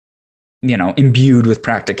 imbued with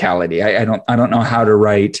practicality. I don't know how to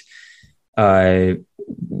write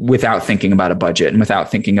without thinking about a budget and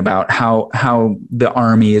without thinking about how the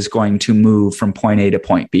army is going to move from point A to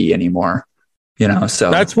point B anymore.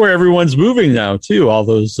 So that's where everyone's moving now too. All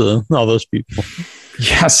those people.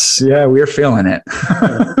 Yes. Yeah. We're feeling it.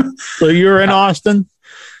 So you're in Austin?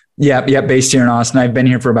 Yeah. Based here in Austin. I've been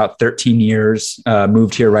here for about 13 years,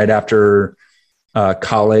 moved here right after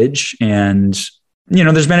college. And,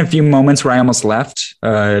 there's been a few moments where I almost left,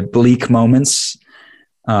 bleak moments,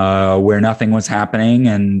 where nothing was happening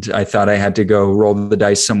and I thought I had to go roll the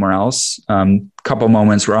dice somewhere else. Couple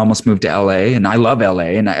moments where I almost moved to LA, and I love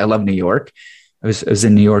LA and I love New York. I was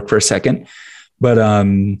in New York for a second, but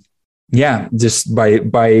just by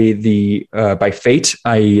fate,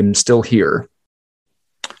 I am still here.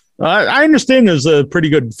 I understand there's a pretty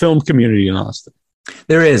good film community in Austin.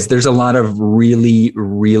 There's a lot of really,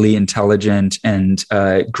 really intelligent and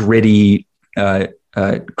gritty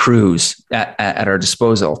crews at our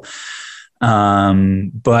disposal.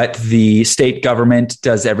 But the state government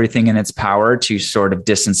does everything in its power to sort of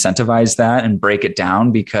disincentivize that and break it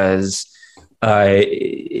down because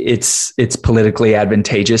it's politically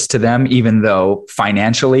advantageous to them, even though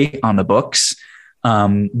financially on the books,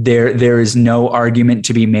 there is no argument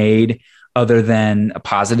to be made other than a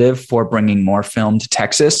positive for bringing more film to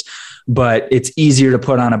Texas. But it's easier to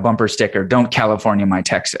put on a bumper sticker, "Don't California my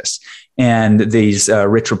Texas." And these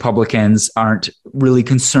rich Republicans aren't really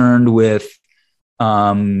concerned with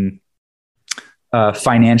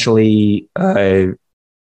financially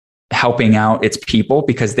helping out its people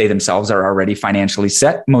because they themselves are already financially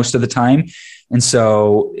set most of the time. And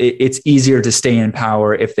so it's easier to stay in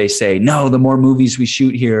power if they say, no, the more movies we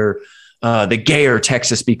shoot here, the gayer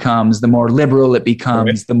Texas becomes, the more liberal it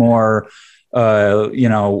becomes, right. The more,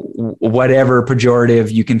 whatever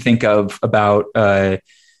pejorative you can think of about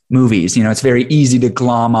movies. It's very easy to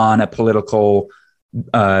glom on a political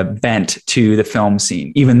bent to the film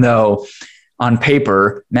scene, even though on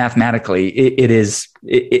paper, mathematically,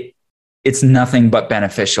 it's nothing but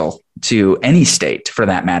beneficial to any state for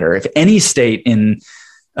that matter. If any state in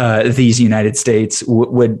these United States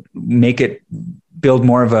would make it build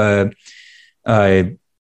more of a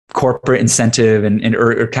corporate incentive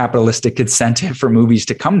or capitalistic incentive for movies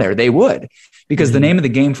to come there, they would, because the name of the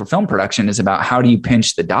game for film production is about how do you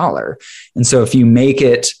pinch the dollar. And so if you make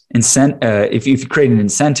it if you create an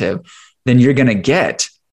incentive, then you're going to get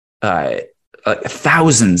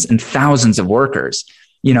thousands and thousands of workers.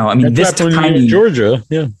 You know, I mean, this tiny Georgia,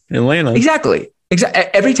 yeah, Atlanta, exactly.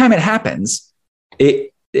 Every time it happens,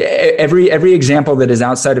 every example that is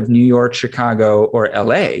outside of New York, Chicago, or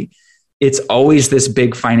LA, it's always this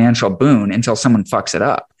big financial boon until someone fucks it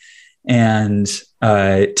up. And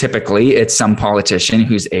typically it's some politician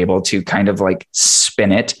who's able to kind of like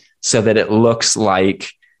spin it so that it looks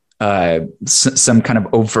like some kind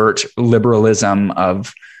of overt liberalism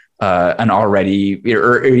of an already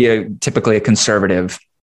or typically a conservative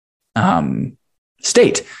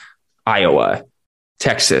state. Iowa,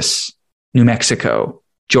 Texas, New Mexico,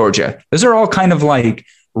 Georgia. Those are all kind of like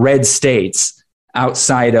red states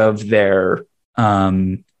outside of the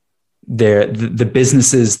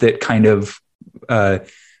businesses that kind of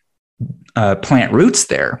plant roots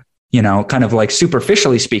there, you know, kind of like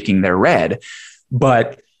superficially speaking, they're red,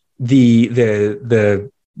 but the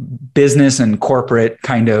business and corporate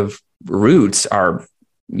kind of roots are,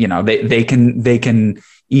 you know, they can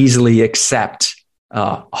easily accept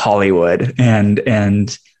Hollywood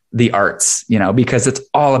and the arts, you know, because it's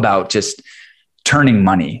all about just turning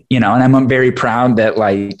money, you know, and I'm very proud that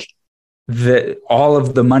like all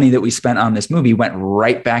of the money that we spent on this movie went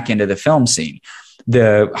right back into the film scene.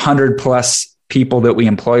 The 100+ people that we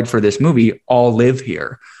employed for this movie all live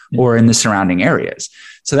here or in the surrounding areas.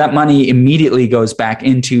 So that money immediately goes back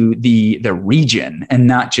into the region and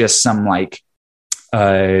not just some like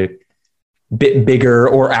bit bigger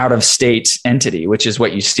or out of state entity, which is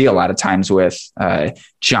what you see a lot of times with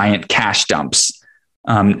giant cash dumps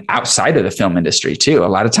outside of the film industry too. A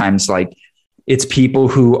lot of times, like it's people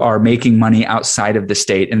who are making money outside of the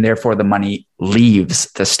state and therefore the money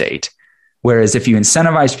leaves the state. Whereas if you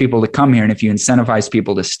incentivize people to come here and if you incentivize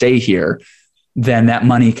people to stay here, then that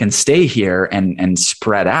money can stay here and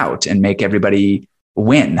spread out and make everybody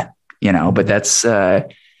win, you know, but that's,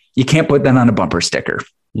 you can't put that on a bumper sticker.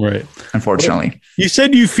 Right. Unfortunately. You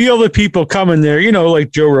said you feel the people coming there, you know,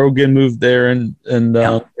 like Joe Rogan moved there and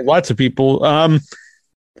lots of people.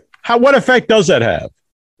 What effect does that have?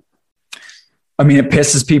 I mean, it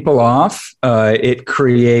pisses people off. It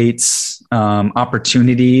creates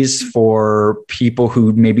opportunities for people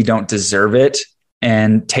who maybe don't deserve it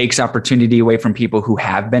and takes opportunity away from people who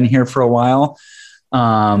have been here for a while.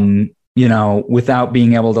 You know, without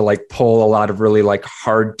being able to like pull a lot of really like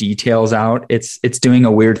hard details out, it's doing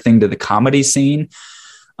a weird thing to the comedy scene.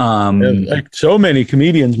 Like so many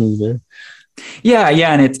comedians move there. Yeah.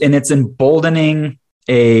 And it's emboldening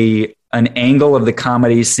an angle of the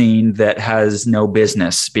comedy scene that has no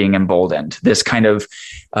business being emboldened. This kind of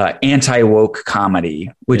anti-woke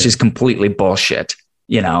comedy, which is completely bullshit.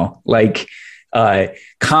 You know, like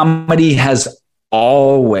comedy has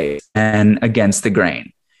always been against the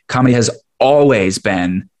grain. Comedy has always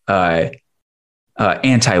been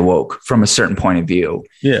anti-woke from a certain point of view.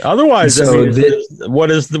 Yeah. Otherwise, so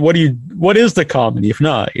what is the comedy if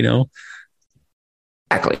not, you know?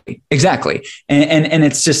 Exactly. And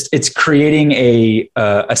it's creating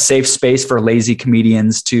a safe space for lazy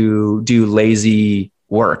comedians to do lazy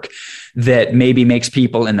work that maybe makes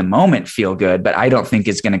people in the moment feel good, but I don't think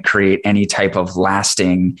is going to create any type of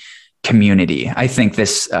lasting community. I think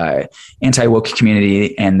this anti-woke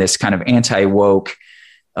community and this kind of anti-woke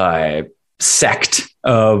sect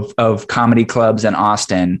of comedy clubs in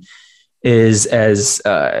Austin is as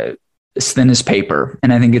thin as paper.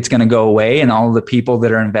 And I think it's going to go away and all the people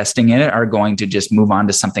that are investing in it are going to just move on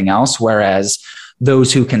to something else. Whereas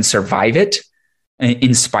those who can survive it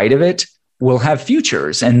in spite of it will have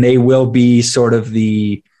futures and they will be sort of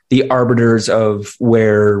the arbiters of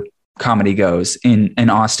where comedy goes in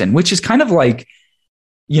Austin, which is kind of like,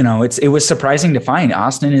 you know, it was surprising to find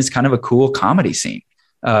Austin is kind of a cool comedy scene.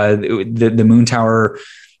 The Moon Tower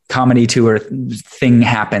comedy tour thing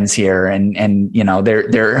happens here. And, you know,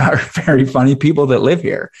 there are very funny people that live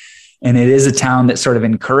here and it is a town that sort of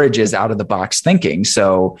encourages out of the box thinking.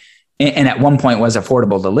 So, and at one point was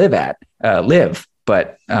affordable to live,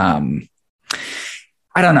 but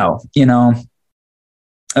I don't know, you know,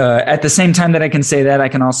 at the same time that I can say that, I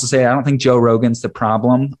can also say, I don't think Joe Rogan's the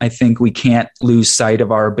problem. I think we can't lose sight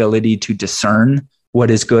of our ability to discern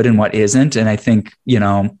what is good and what isn't. And I think, you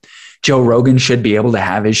know, Joe Rogan should be able to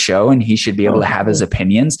have his show and he should be able to have his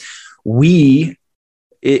opinions.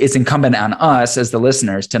 It's incumbent on us as the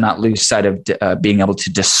listeners to not lose sight of being able to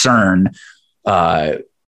discern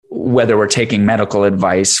whether we're taking medical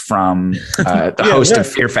advice from the host of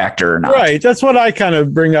Fear Factor or not. Right. That's what I kind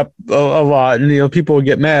of bring up a lot. And, you know, people will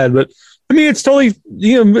get mad, but I mean, it's totally,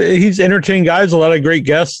 you know, he's entertaining guys, a lot of great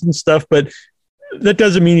guests and stuff, but that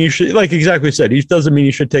doesn't mean you should, like exactly said, it doesn't mean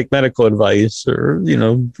you should take medical advice or,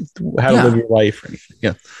 how to live your life or anything.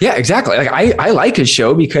 Yeah. Yeah, exactly. Like I like his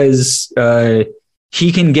show because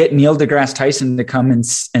he can get Neil deGrasse Tyson to come and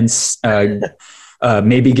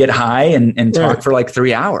maybe get high and talk for like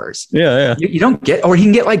 3 hours. Yeah. You don't get, or he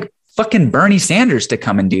can get like fucking Bernie Sanders to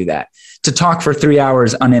come and do that, to talk for 3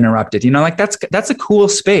 hours uninterrupted. Like that's a cool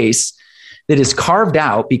space that is carved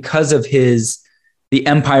out because of the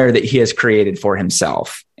empire that he has created for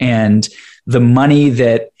himself and the money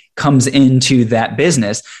that comes into that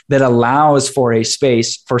business that allows for a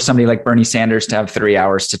space for somebody like Bernie Sanders to have 3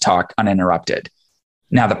 hours to talk uninterrupted.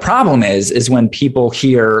 Now, the problem is when people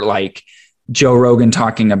hear like Joe Rogan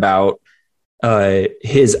talking about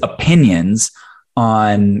his opinions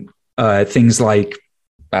on things like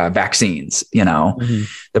vaccines,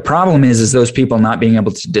 the problem is those people not being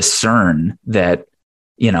able to discern that,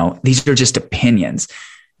 these are just opinions.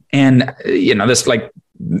 And, this like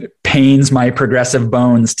pains my progressive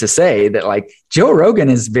bones to say that like Joe Rogan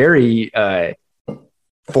is very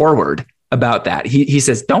forward about that. He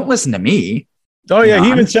says, don't listen to me. Oh yeah. He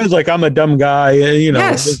even says like, I'm a dumb guy,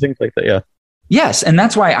 yes. Things like that. Yeah. Yes. And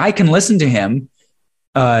that's why I can listen to him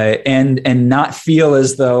and not feel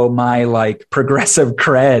as though my like progressive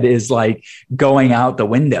cred is like going out the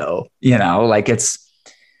window, like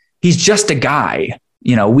he's just a guy.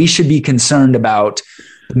 We should be concerned about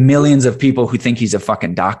millions of people who think he's a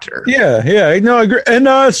fucking doctor. Yeah. No, I agree.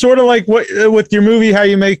 And sort of like what with your movie, how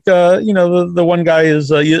you make the one guy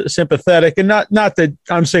is sympathetic, and not that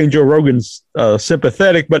I'm saying Joe Rogan's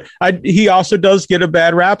sympathetic, but he also does get a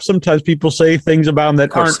bad rap. Sometimes people say things about him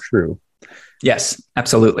that aren't true. Yes,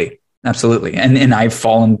 absolutely. And I've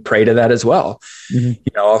fallen prey to that as well.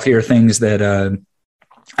 Mm-hmm. I'll hear things that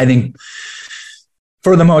I think,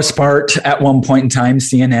 for the most part, at one point in time,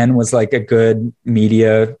 CNN was like a good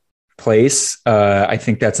media place. I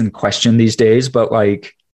think that's in question these days, but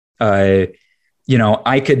like, I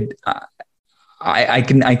can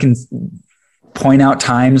point out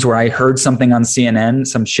times where I heard something on CNN,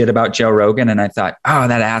 some shit about Joe Rogan, and I thought, oh,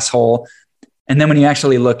 that asshole. And then when you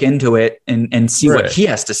actually look into it and see what he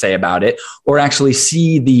has to say about it, or actually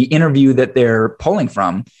see the interview that they're pulling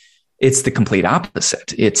from, it's the complete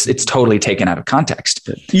opposite. It's totally taken out of context.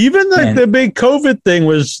 Even the big COVID thing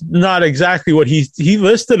was not exactly what he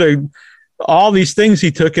listed all these things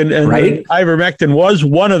he took, and right? Ivermectin was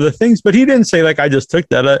one of the things, but he didn't say like, I just took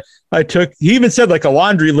that. He even said like a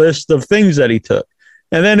laundry list of things that he took.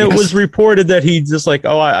 And then it was reported that he just like,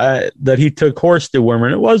 that he took horse dewormer,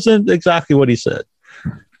 and it wasn't exactly what he said.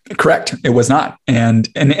 Correct. It was not. And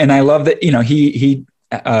I love that, he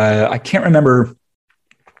I can't remember.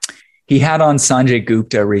 He had on Sanjay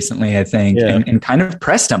Gupta recently, I think, and kind of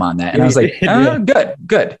pressed him on that. And I was like,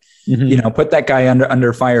 good. Mm-hmm. Put that guy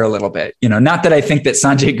under fire a little bit. Not that I think that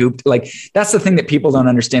Sanjay Gupta, like, that's the thing that people don't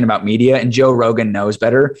understand about media, and Joe Rogan knows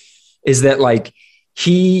better, is that like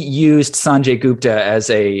he used Sanjay Gupta as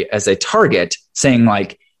a target, saying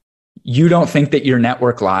like, you don't think that your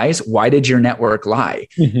network lies? Why did your network lie?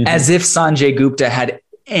 Mm-hmm. As if Sanjay Gupta had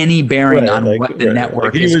any bearing on what the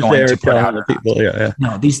network is going to put out. People,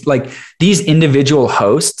 No, these individual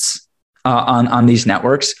hosts on these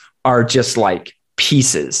networks are just like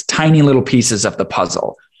pieces, tiny little pieces of the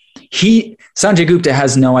puzzle. Sanjay Gupta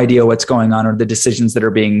has no idea what's going on or the decisions that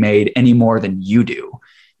are being made any more than you do.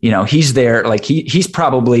 He's there, like he's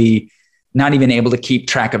probably not even able to keep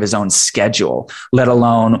track of his own schedule, let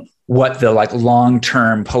alone what the like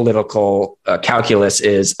long-term political calculus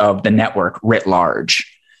is of the network writ large,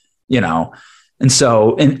 And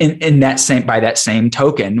so in that same, by that same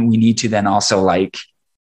token, we need to then also like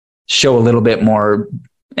show a little bit more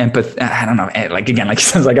empathy. I don't know. Like, again, like he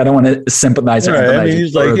says, like, I don't want to sympathize. Right. I mean,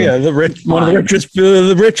 he's like, one of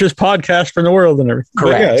the richest podcaster in the world and everything.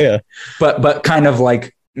 Correct. But kind of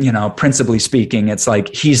like, principally speaking, it's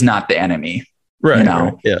like, he's not the enemy. Right.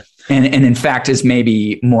 Right. Yeah. And in fact is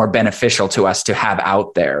maybe more beneficial to us to have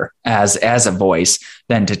out there as a voice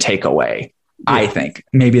than to take away. Yeah. I think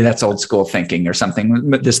maybe that's old school thinking or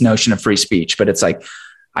something, this notion of free speech, but it's like,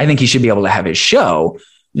 I think he should be able to have his show,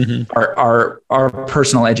 mm-hmm. our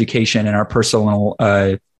personal education and our personal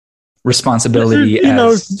responsibility.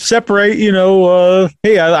 Separate,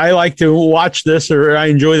 hey, I like to watch this or I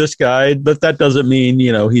enjoy this guy, but that doesn't mean,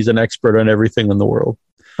 he's an expert on everything in the world.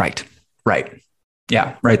 Right.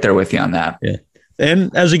 Yeah. Right there with you on that. Yeah.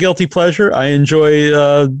 And as a guilty pleasure, I enjoy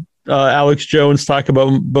Alex Jones talk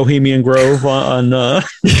about Bohemian Grove on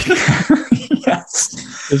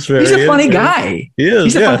yes. He's a funny guy. He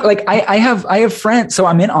is. I have friends. So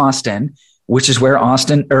I'm in Austin, which is where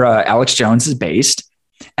Alex Jones is based.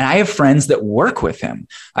 And I have friends that work with him.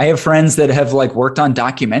 I have friends that have like worked on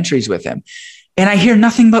documentaries with him. And I hear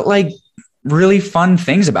nothing but like really fun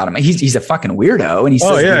things about him. He's a fucking weirdo and he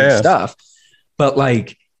says weird stuff. But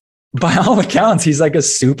like, by all accounts, he's like a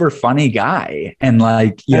super funny guy. And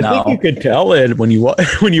like, I think you could tell it when you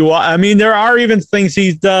I mean, there are even things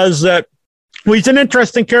he does that, well, he's an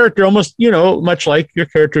interesting character, almost, much like your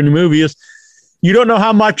character in the movie is. You don't know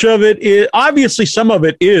how much of it is. Obviously, some of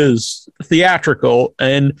it is theatrical,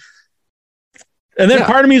 and then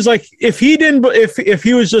part of me is like, if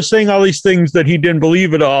he was just saying all these things that he didn't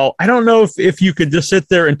believe at all, I don't know if you could just sit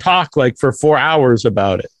there and talk like for 4 hours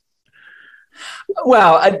about it.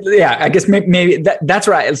 Well, I guess maybe that's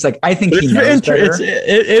right. It's like I think he knows better.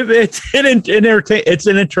 It's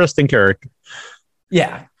an interesting character.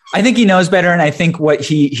 Yeah. I think he knows better. And I think what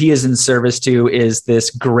he is in service to is this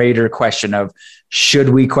greater question of, should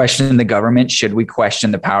we question the government? Should we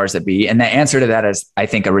question the powers that be? And the answer to that is, I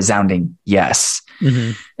think, a resounding yes.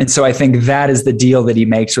 Mm-hmm. And so I think that is the deal that he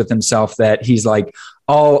makes with himself, that he's like,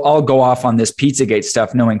 I'll go off on this Pizzagate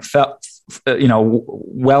stuff, knowing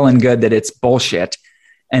well and good that it's bullshit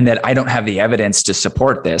and that I don't have the evidence to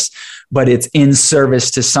support this, but it's in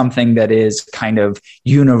service to something that is kind of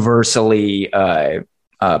universally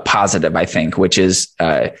positive, I think, which is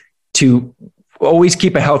to always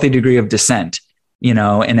keep a healthy degree of dissent,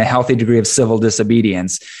 and a healthy degree of civil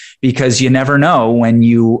disobedience, because you never know when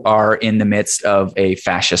you are in the midst of a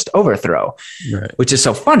fascist overthrow, right. Which is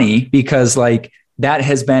so funny because like that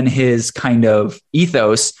has been his kind of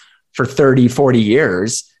ethos for 30, 40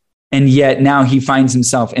 years. And yet now he finds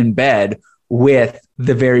himself in bed with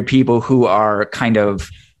the very people who are kind of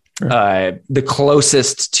the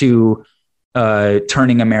closest to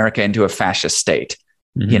turning America into a fascist state,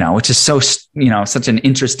 mm-hmm. Which is so, such an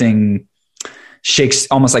interesting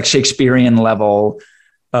almost like Shakespearean level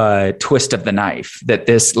twist of the knife, that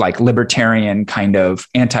this like libertarian kind of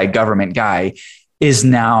anti-government guy is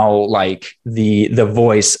now like the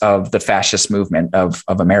voice of the fascist movement of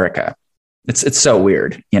America. It's so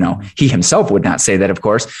weird. He himself would not say that, of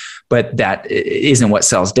course, but that isn't what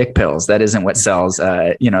sells dick pills. That isn't what sells,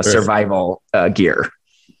 survival gear.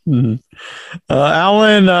 Mm-hmm.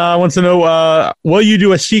 Alan wants to know, will you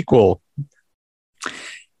do a sequel?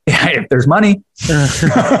 If there's money.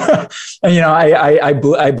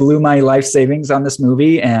 I blew my life savings on this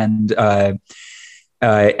movie, and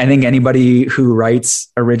I think anybody who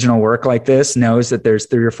writes original work like this knows that there's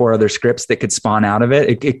 3 or 4 other scripts that could spawn out of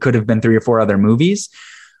it. It could have been 3 or 4 other movies.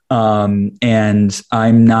 And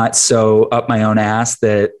I'm not so up my own ass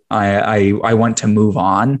that I want to move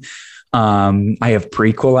on. I have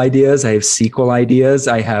prequel ideas. I have sequel ideas.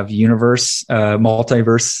 I have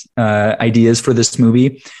multiverse ideas for this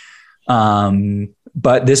movie.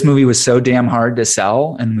 But this movie was so damn hard to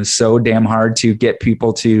sell and was so damn hard to get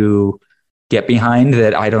people to get behind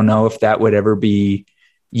that I don't know if that would ever be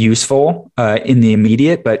useful in the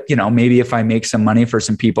immediate. But, maybe if I make some money for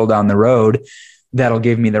some people down the road, that'll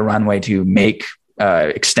give me the runway to make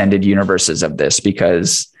extended universes of this,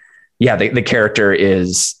 because the character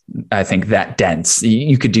is, I think, that dense.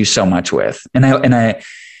 You could do so much with. And I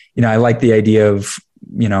like the idea of,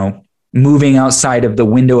 moving outside of the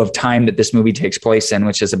window of time that this movie takes place in,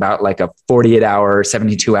 which is about like a 48-hour,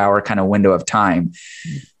 72-hour kind of window of time.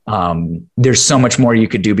 There's so much more you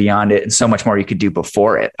could do beyond it and so much more you could do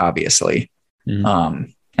before it, obviously.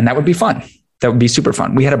 Mm-hmm. And that would be fun. That would be super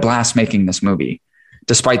fun. We had a blast making this movie,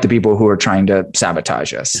 despite the people who were trying to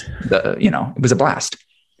sabotage us. It was a blast.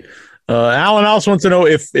 Alan also wants to know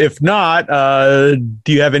if not,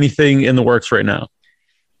 do you have anything in the works right now?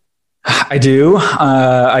 I do.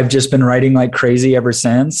 I've just been writing like crazy ever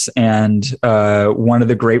since. And one of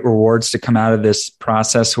the great rewards to come out of this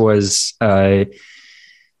process was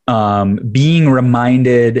being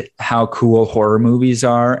reminded how cool horror movies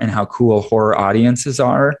are and how cool horror audiences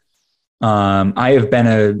are. I have been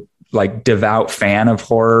a devout fan of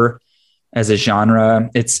horror as a genre.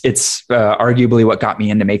 It's arguably what got me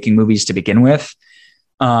into making movies to begin with.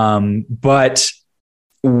 But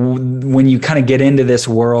when you kind of get into this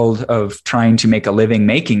world of trying to make a living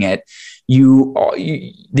making it,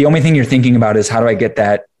 the only thing you're thinking about is, how do I get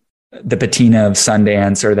the patina of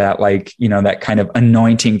Sundance, or that that kind of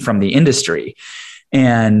anointing from the industry.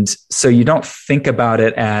 And so you don't think about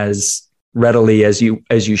it as readily as you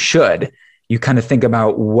should. You kind of think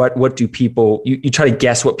about what do people, you try to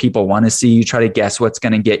guess what people want to see. You try to guess what's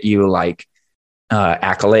going to get you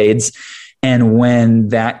accolades. And when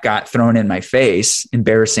that got thrown in my face,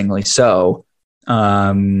 embarrassingly so,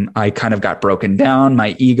 I kind of got broken down.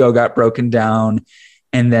 My ego got broken down.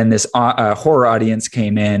 And then this horror audience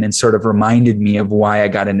came in and sort of reminded me of why I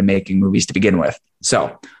got into making movies to begin with.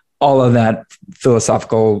 So all of that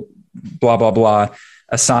philosophical blah, blah, blah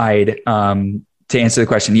aside, to answer the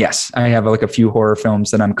question, yes, I have like a few horror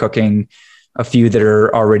films that I'm cooking, a few that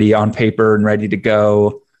are already on paper and ready to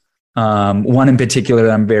go. One in particular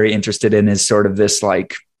that I'm very interested in is sort of this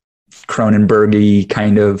like Cronenberg-y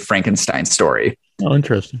kind of Frankenstein story. Oh,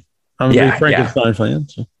 interesting. I'm a big Frankenstein fan.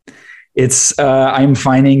 So. It's I'm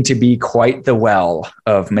finding to be quite the well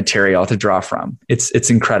of material to draw from. It's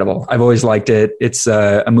incredible. I've always liked it. It's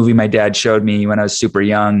a movie my dad showed me when I was super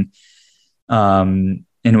young.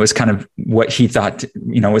 And it was kind of what he thought,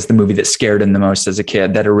 was the movie that scared him the most as a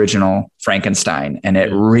kid, that original Frankenstein. And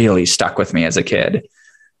it really stuck with me as a kid.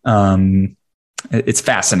 It's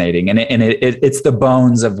fascinating. And it's the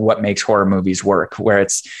bones of what makes horror movies work, where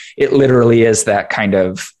it literally is that kind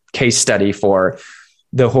of case study for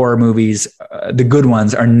the horror movies. The good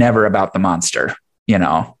ones are never about the monster.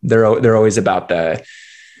 They're always about the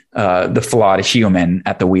flawed human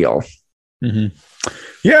at the wheel. Mm-hmm.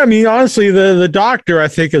 Yeah. I mean, honestly, the doctor, I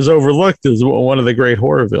think, is overlooked as one of the great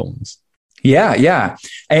horror villains. Yeah. Yeah.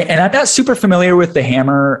 And I'm not super familiar with the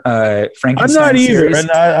Hammer, Frankenstein. I'm not either. Series.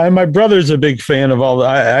 And my brother's a big fan of all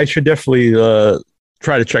I should definitely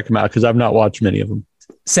try to check them out, because I've not watched many of them.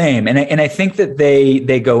 Same. And I think that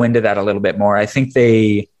they go into that a little bit more. I think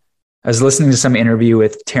I was listening to some interview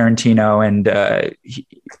with Tarantino, and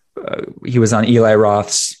he was on Eli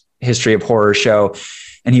Roth's History of Horror show.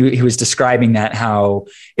 And he was describing that, how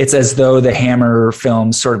it's as though the Hammer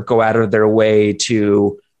films sort of go out of their way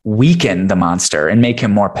to weaken the monster and make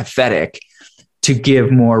him more pathetic, to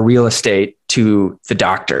give more real estate to the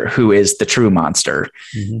doctor, who is the true monster.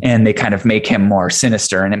 Mm-hmm. And they kind of make him more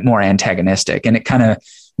sinister and more antagonistic. And it kind of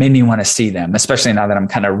made me want to see them, especially now that I'm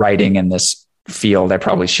kind of writing in this field. I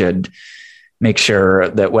probably should make sure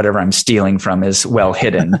that whatever I'm stealing from is well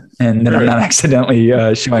hidden, and that I'm not accidentally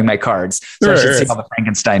showing my cards. So I should see all the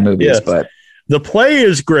Frankenstein movies. Yes. But the play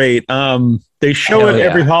is great. They show it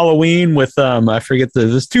every Halloween with I forget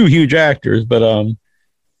there's two huge actors, but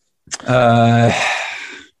well,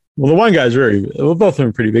 the one guy's both of them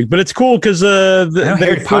are pretty big, but it's cool because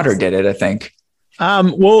Harry Potter did it, I think. Are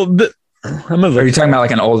you talking about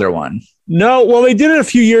like an older one? No, well, they did it a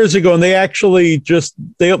few years ago, and they actually just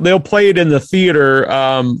they'll play it in the theater,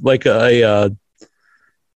 like a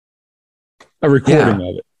recording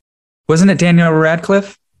of it. Wasn't it Daniel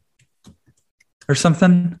Radcliffe or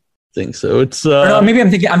something? I think so. It's no, maybe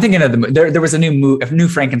I'm thinking of there was a new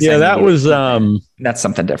Frankenstein. Yeah, that was that's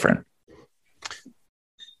something different.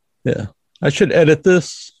 Yeah, I should edit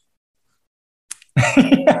this.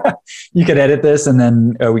 You could edit this, and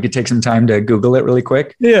then we could take some time to Google it really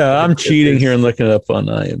quick. Yeah, I'm cheating here and looking it up on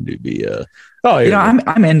IMDb.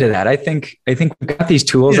 I'm into that. I think we've got these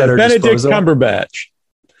tools that are Benedict disposal. Cumberbatch.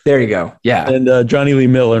 There you go. Yeah, and Johnny Lee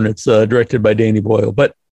Miller, and it's directed by Danny Boyle.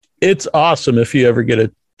 But it's awesome if you ever get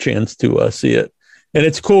a chance to see it, and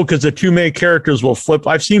it's cool because the two main characters will flip.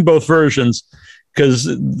 I've seen both versions, because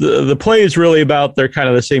the play is really about they're kind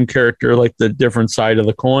of the same character, like the different side of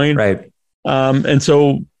the coin, right? And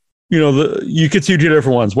so, you could see two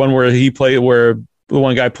different ones. One where where the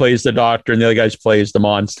one guy plays the doctor and the other guy plays the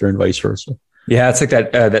monster, and vice versa. Yeah, it's like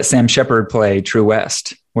that Sam Shepard play, True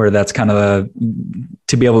West, where that's kind of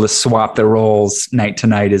to be able to swap the roles night to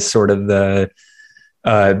night is sort of the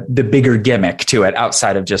bigger gimmick to it,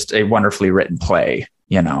 outside of just a wonderfully written play.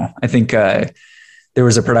 I think there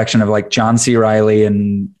was a production of like John C. Reilly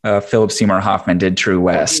and Philip Seymour Hoffman did True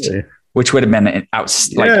West. Really? Which would have been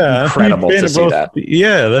incredible to see that.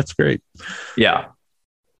 Yeah, that's great. Yeah.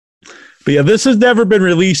 But yeah, this has never been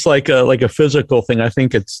released like a physical thing. I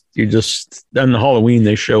think you just on Halloween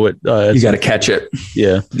they show it. You got to catch it.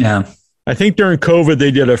 Yeah. Yeah. I think during COVID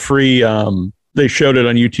they did a free, they showed it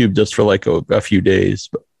on YouTube just for like a few days,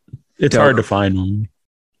 but it's hard to find them.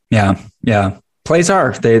 Yeah. Yeah. Plays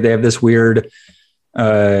are, they have this weird,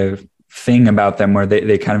 thing about them where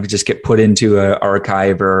they kind of just get put into an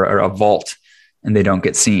archive or a vault, and they don't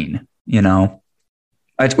get seen,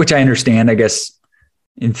 which I understand, I guess,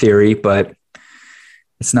 in theory, but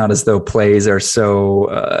it's not as though plays are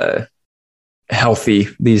so healthy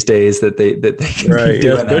these days that they can right. be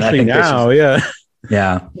doing that. Especially now.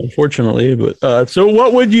 Yeah. Unfortunately, but so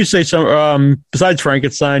what would you say besides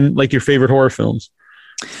Frankenstein, like your favorite horror films?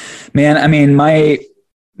 Man, I mean, my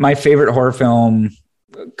favorite horror film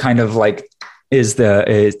kind of like is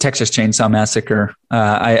the Texas Chainsaw Massacre.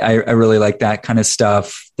 I really like that kind of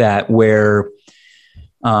stuff, that where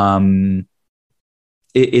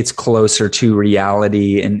it's closer to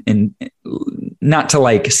reality, and not to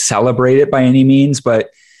like celebrate it by any means, but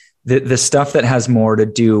the stuff that has more to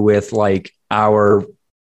do with like our,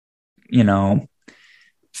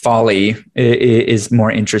 folly is more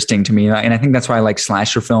interesting to me. And I think that's why I like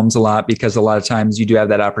slasher films a lot, because a lot of times you do have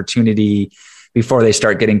that opportunity before they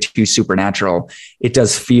start getting too supernatural. It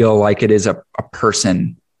does feel like it is a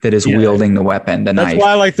person that is wielding the weapon, the knife. That's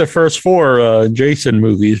why I like the first 4 Jason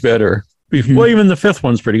movies better. Well, even the 5th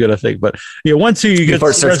one's pretty good, I think. But once he gets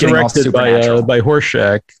resurrected by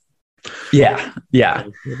Horseshack. Yeah.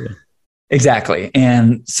 Exactly.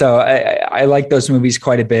 And so I like those movies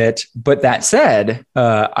quite a bit. But that said,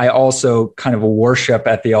 I also kind of worship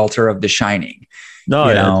at the altar of The Shining.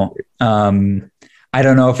 I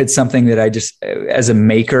don't know if it's something that I just, as a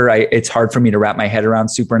maker, it's hard for me to wrap my head around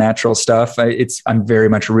supernatural stuff. I'm very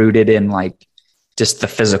much rooted in like just the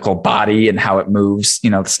physical body and how it moves,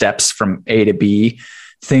 steps from A to B.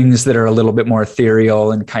 Things that are a little bit more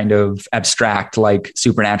ethereal and kind of abstract, like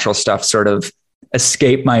supernatural stuff, sort of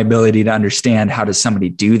escape my ability to understand how does somebody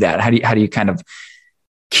do that? How do you kind of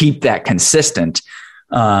keep that consistent?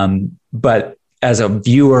 But as a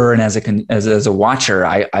viewer and as a watcher,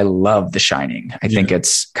 I love The Shining. I think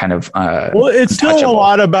it's kind of it's still a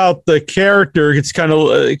lot about the character. It's kind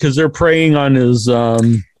of because they're preying on his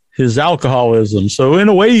alcoholism. So in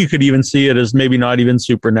a way, you could even see it as maybe not even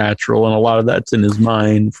supernatural, and a lot of that's in his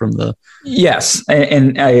mind from the. Yes,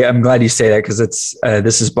 and I'm glad you say that, because it's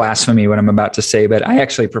this is blasphemy what I'm about to say, but I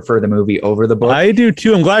actually prefer the movie over the book. I do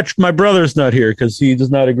too. I'm glad my brother's not here because he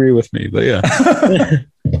does not agree with me. But yeah,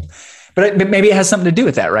 but maybe it has something to do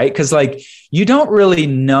with that, right? Because like you don't really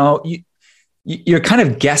know, you're kind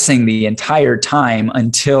of guessing the entire time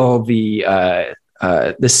until the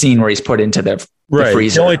scene where he's put into the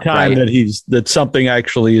freezer. The only time that something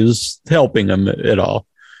actually is helping him at all.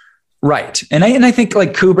 Right. And I think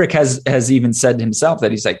like Kubrick has even said himself that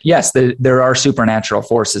he's like, yes, there are supernatural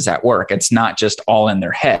forces at work. It's not just all in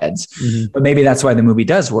their heads, but maybe that's why the movie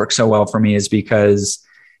does work so well for me, is because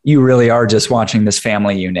you really are just watching this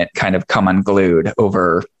family unit kind of come unglued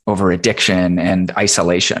over addiction and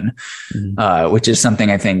isolation, which is something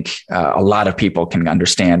I think a lot of people can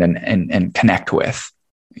understand and connect with,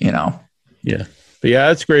 Yeah. But yeah,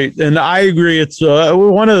 that's great. And I agree. It's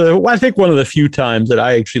one of the few times that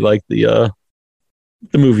I actually like the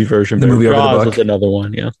movie version. The movie over the book is another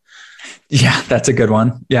one. Yeah. Yeah, that's a good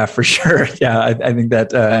one. Yeah, for sure. Yeah. I think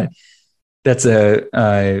that that's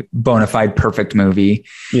a bona fide perfect movie.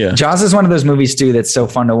 Yeah. Jaws is one of those movies too that's so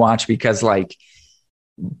fun to watch, because like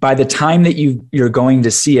by the time that you're going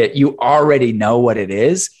to see it, you already know what it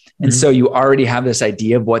is. And so you already have this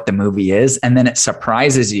idea of what the movie is. And then it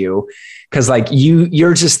surprises you, because like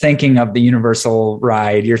you're just thinking of the Universal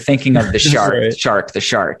ride. You're thinking of the shark, right. the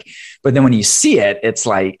shark. But then when you see it, it's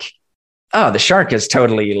like, oh, the shark is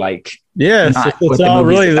totally like, it's all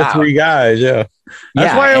really the 3 guys. Yeah.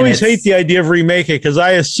 That's why I always hate the idea of remaking, because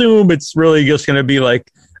I assume it's really just going to be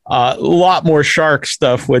like a lot more shark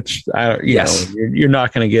stuff, which you're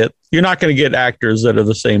not going to get actors that are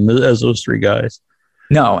the same as those 3 guys.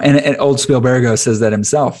 No. And old Spielberg says that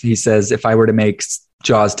himself. He says, if I were to make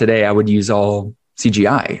Jaws today, I would use all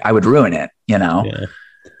CGI. I would ruin it, Yeah.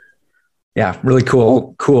 Really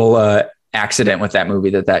cool accident with that movie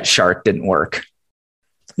that shark didn't work.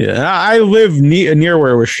 Yeah. I live near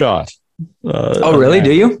where it was shot. Oh, really?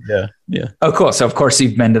 Do you? Yeah. Oh, cool. So of course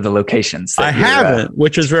you've been to the locations. I haven't,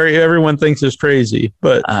 which is everyone thinks is crazy,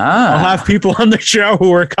 but I'll have people on the show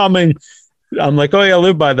who are coming. I'm like, oh yeah, I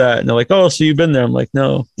live by that. And they're like, oh, so you've been there. I'm like,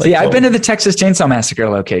 no. I've been to the Texas Chainsaw Massacre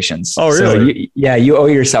locations. Oh, really? So you owe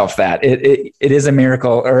yourself that. It is a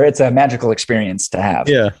miracle, or it's a magical experience to have.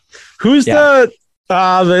 Yeah. Who's the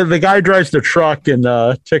guy who drives the truck in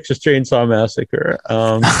Texas Chainsaw Massacre?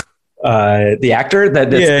 The actor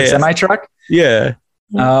the semi truck. Yeah.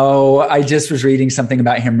 Oh, I just was reading something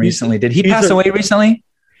about him recently. Did he pass away recently?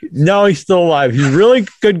 No, he's still alive. He's a really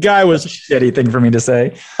good guy. Was a shitty thing for me to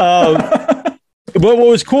say. But what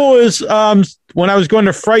was cool is when I was going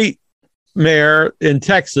to Frightmare in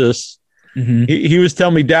Texas, he was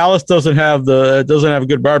telling me Dallas doesn't have a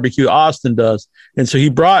good barbecue. Austin does. And so he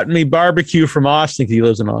brought me barbecue from Austin. He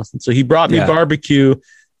lives in Austin. So he brought me barbecue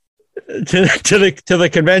to the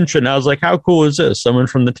convention. I was like, how cool is this? Someone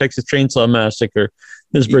from the Texas Chainsaw Massacre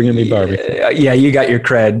is bringing me barbecue. Yeah, you got your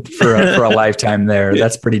cred for a lifetime there.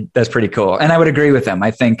 That's pretty cool. And I would agree with them.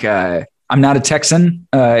 I think I'm not a Texan.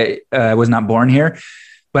 I was not born here,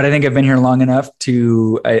 but I think I've been here long enough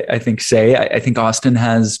to, I think Austin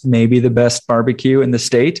has maybe the best barbecue in the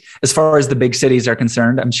state. As far as the big cities are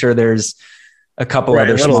concerned, I'm sure there's a couple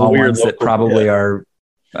other small ones that probably are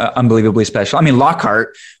unbelievably special. I mean,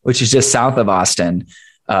 Lockhart, which is just south of Austin,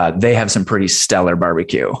 they have some pretty stellar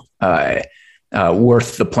barbecue.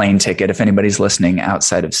 worth the plane ticket if anybody's listening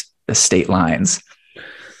outside of the state lines.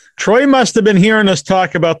 Troy must have been hearing us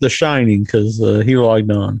talk about The Shining because he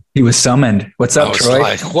logged on. He was summoned. What's up, Troy?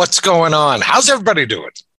 Like, what's going on? How's everybody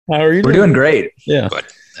doing? How are you? We're doing great. Yeah.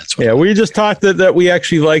 Good. We just talked that we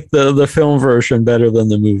actually like the film version better than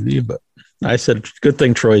the movie, but I said, good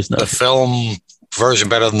thing Troy's not. The film version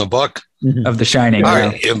better than the book? Mm-hmm. Of The Shining. All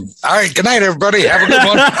right. All right. Good night, everybody. Have a good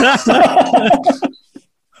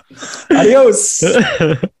one. Adios.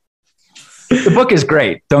 The book is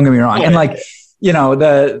great. Don't get me wrong. And like, you know,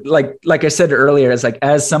 like I said earlier, it's like,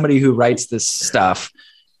 as somebody who writes this stuff,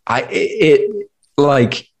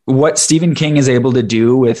 like what Stephen King is able to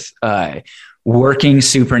do with working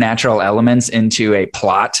supernatural elements into a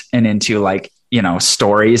plot and into like, you know,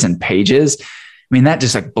 stories and pages. I mean, that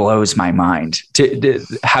just like blows my mind to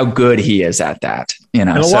how good he is at that, you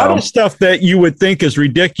know. And a lot of stuff that you would think is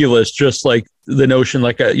ridiculous, just like the notion,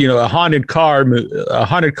 like a haunted car,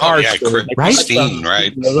 story, like Christine,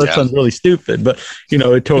 right? You know, that sounds really stupid, but you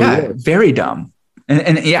know, it totally is. Very dumb.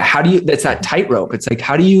 And how do you? That's that tightrope. It's like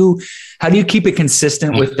how do you keep it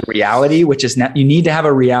consistent with the reality, which is you need to have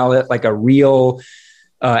a reality, like a real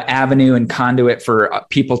avenue and conduit for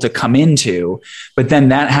people to come into, but then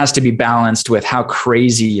that has to be balanced with how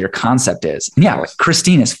crazy your concept is. And yeah, like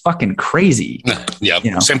Christine is fucking crazy. Yeah,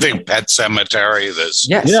 you know? Same thing. Pet Cemetery. There's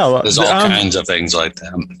all kinds of things like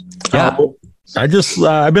that. Yeah,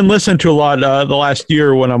 I've been listening to a lot the last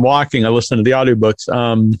year when I'm walking. I listen to the audiobooks.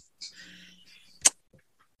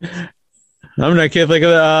 I can't think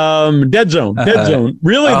of Dead Zone. Dead Zone.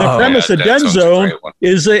 Really, the premise of Dead Zone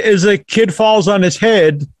is a kid falls on his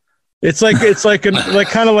head. It's like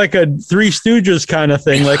kind of like a Three Stooges kind of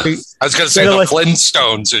thing. Like I was going to say the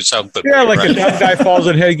Flintstones or something. Yeah, like a dumb guy falls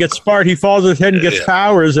on his head, gets sparked. He falls on his head and gets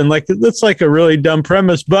powers, and like it's like a really dumb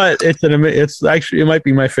premise, but it's actually it might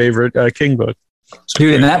be my favorite King book.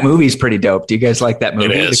 Dude, and that movie's pretty dope. Do you guys like that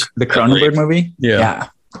movie? The Cronenberg movie? Yeah.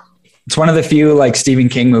 It's one of the few like Stephen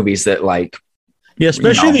King movies that like, yeah,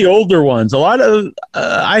 especially the older ones. A lot of,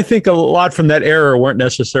 I think a lot from that era weren't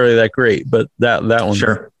necessarily that great, but that one.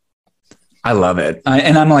 Sure. I love it.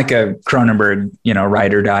 And I'm like a Cronenberg, you know,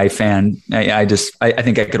 ride or die fan. I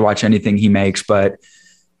think I could watch anything he makes, but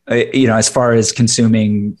you know, as far as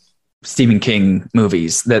consuming Stephen King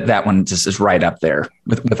movies, that one just is right up there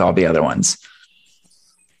with all the other ones.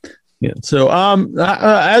 Yeah. So,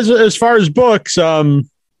 as far as books,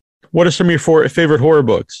 what are some of your favorite horror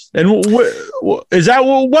books? And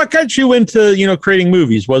what got you into, you know, creating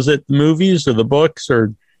movies? Was it the movies or the books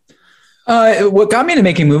or? What got me into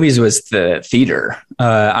making movies was the theater.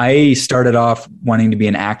 I started off wanting to be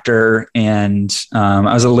an actor, and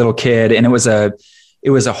I was a little kid, and it was a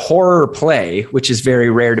horror play, which is very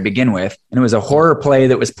rare to begin with. And it was a horror play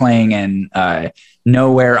that was playing in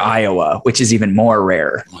Nowhere, Iowa, which is even more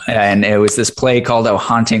rare. And it was this play called "Oh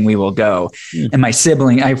Haunting We Will Go." And my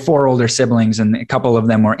I have 4 older siblings, and a couple of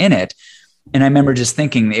them were in it. And I remember just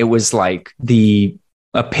thinking it was like the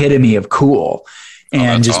epitome of cool.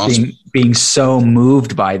 And just awesome. being so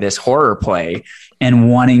moved by this horror play and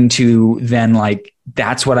wanting to then like,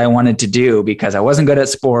 that's what I wanted to do, because I wasn't good at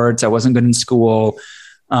sports. I wasn't good in school.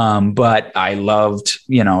 But I loved,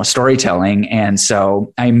 you know, storytelling. And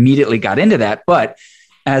so I immediately got into that. But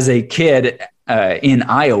as a kid in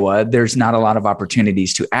Iowa, there's not a lot of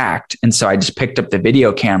opportunities to act. And so I just picked up the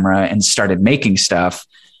video camera and started making stuff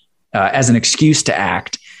as an excuse to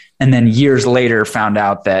act. And then years later found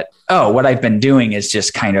out that, what I've been doing is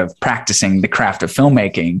just kind of practicing the craft of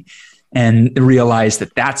filmmaking, and realized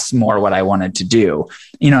that that's more what I wanted to do.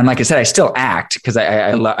 You know, and like I said, I still act because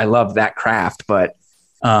I love that craft, but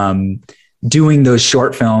doing those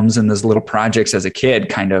short films and those little projects as a kid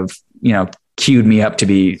kind of, you know, cued me up to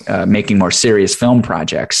be making more serious film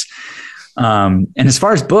projects. And as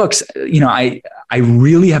far as books, you know, I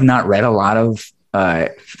really have not read a lot of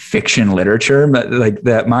fiction literature, but like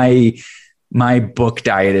that my book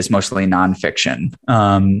diet is mostly nonfiction.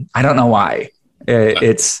 I don't know why.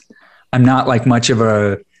 I'm not like much of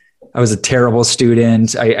I was a terrible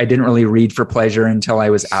student. I didn't really read for pleasure until I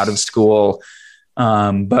was out of school.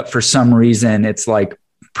 But for some reason it's like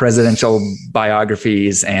presidential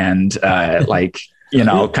biographies and like, you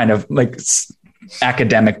know, kind of like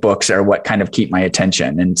academic books are what kind of keep my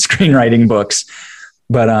attention, and screenwriting books.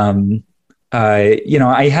 But, you know,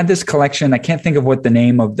 I had this collection. I can't think of what the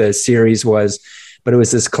name of the series was, but it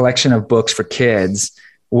was this collection of books for kids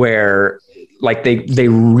where like they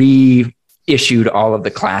reissued all of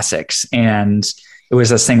the classics. And it was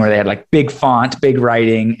this thing where they had like big font, big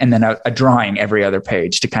writing, and then a drawing every other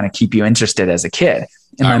page to kind of keep you interested as a kid.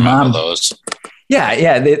 And I remember those.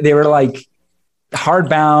 Yeah. They were like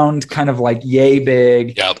hardbound, kind of like yay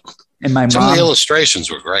big. Yep. And my Some mom, of the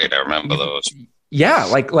illustrations were great. I remember those. Yeah,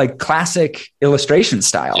 like classic illustration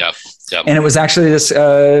style. Yep. Yep. And it was actually this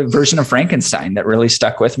version of Frankenstein that really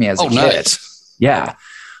stuck with me as a kid. Nice. Yeah.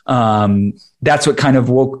 That's what kind of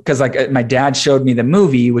woke, because like my dad showed me the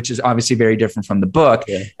movie, which is obviously very different from the book.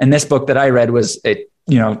 Yeah. And this book that I read was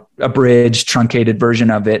abridged, truncated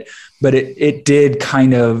version of it, but it did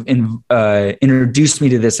kind of introduce me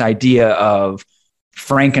to this idea of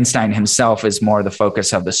Frankenstein himself is more the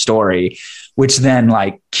focus of the story, which then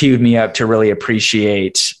like cued me up to really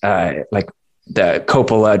appreciate like the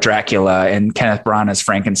Coppola Dracula and Kenneth Branagh's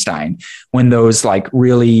Frankenstein, when those like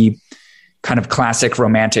really kind of classic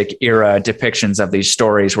romantic era depictions of these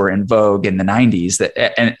stories were in vogue in the 90s.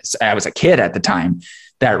 And I was a kid at the time,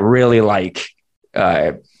 that really like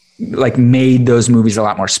made those movies a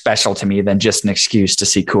lot more special to me than just an excuse to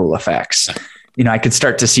see cool effects. I could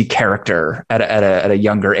start to see character at a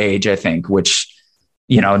younger age, I think, which,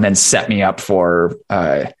 and then set me up for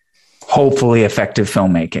hopefully effective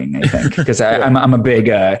filmmaking, I think, because I'm a big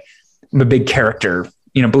character,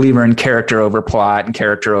 believer in character over plot and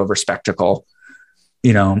character over spectacle.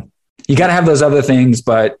 You got to have those other things,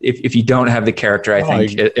 but if you don't have the character, I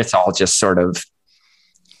think it's all just sort of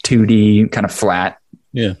 2D kind of flat.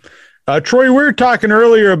 Yeah. Troy, we were talking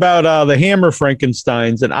earlier about the Hammer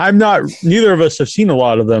Frankensteins, and neither of us have seen a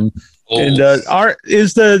lot of them. Oh. And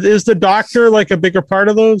is the Doctor like a bigger part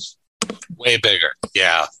of those? Way bigger.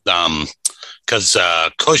 Yeah. Because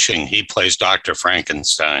Cushing, he plays Dr.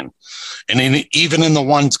 Frankenstein. And even in the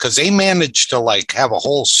ones, because they managed to like have a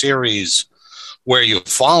whole series where you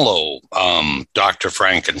follow Dr.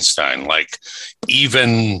 Frankenstein, like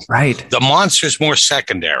even the monster's more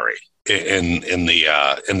secondary in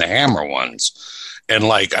the Hammer ones. And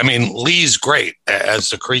like, I mean, Lee's great as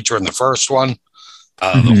the creature in the first one,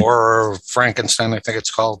 the horror Frankenstein, I think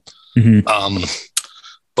it's called.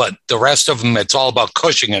 But the rest of them, it's all about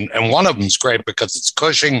Cushing. And one of them's great because it's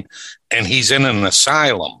Cushing and he's in an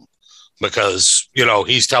asylum because,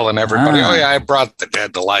 he's telling everybody, oh yeah, I brought the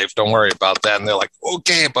dead to life. Don't worry about that. And they're like,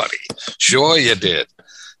 okay, buddy, sure you did.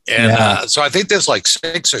 And so I think there's like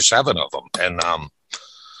 6 or 7 of them. And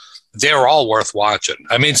they're all worth watching.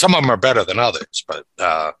 I mean, some of them are better than others, but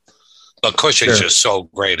Cushing's just so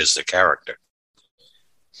great as the character.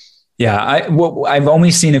 Yeah, I've only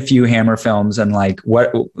seen a few Hammer films, and like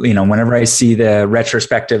whenever I see the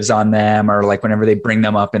retrospectives on them, or like whenever they bring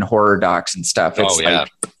them up in horror docs and stuff,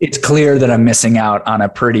 it's clear that I'm missing out on a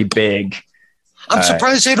pretty big. I'm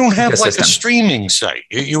surprised they don't have like a streaming site.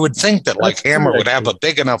 You would think that like Hammer would have a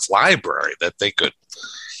big enough library that they could,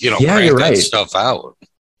 crank that stuff out.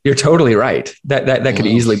 You're totally right. That could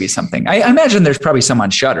easily be something. I imagine there's probably some on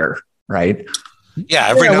Shudder, right? Yeah,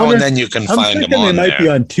 every now and then you can find them on there. They might be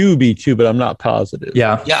on Tubi too, but I'm not positive.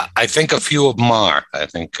 Yeah, I think a few of them are. I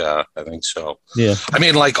think so. Yeah, I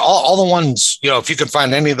mean, like all the ones, if you can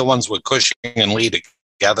find any of the ones with Cushing and Lee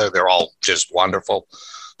together, they're all just wonderful.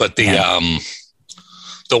 But the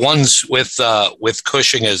ones with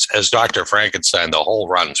Cushing as Dr. Frankenstein, the whole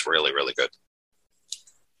run's really, really good.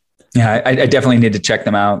 Yeah, I definitely need to check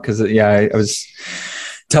them out because I was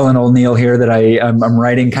telling old Neil here that I'm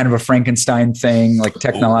writing kind of a Frankenstein thing, like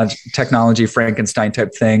technology Frankenstein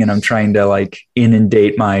type thing. And I'm trying to like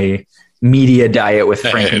inundate my media diet with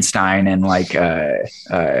Frankenstein and like,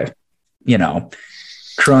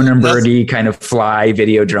 Cronenberg-y kind of fly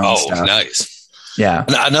video drone stuff. Oh, nice. Yeah.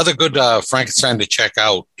 Another good Frankenstein to check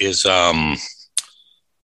out is,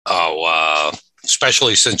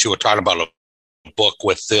 especially since you were talking about a book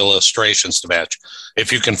with the illustrations to match,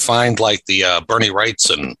 if you can find like the Bernie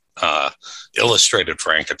Wrightson illustrated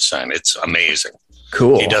Frankenstein, it's amazing.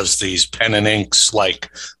 Cool. He does these pen and inks, like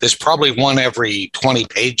there's probably one every 20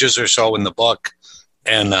 pages or so in the book,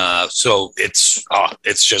 and so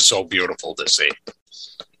it's just so beautiful to see.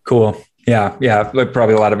 Cool. Yeah,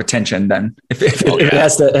 probably a lot of attention then if it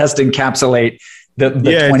has to encapsulate the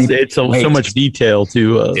 20. It's so much detail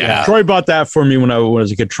too. Troy bought that for me when I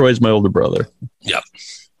was a kid. Troy's my older brother. Yep.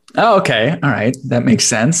 Oh, okay. All right. That makes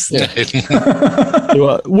sense. Yeah.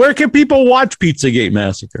 Where can people watch Pizzagate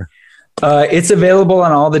Massacre? It's available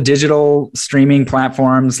on all the digital streaming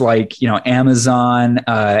platforms like, Amazon,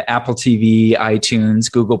 Apple TV,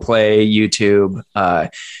 iTunes, Google Play, YouTube.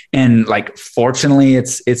 And like, fortunately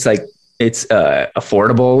it's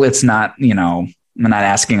affordable. It's not, I'm not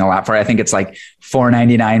asking a lot for it. I think it's like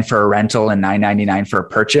 $4.99 for a rental and $9.99 for a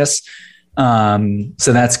purchase.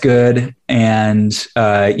 So that's good. And,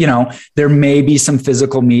 there may be some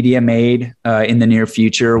physical media made in the near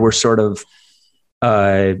future. We're sort of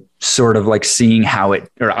sort of like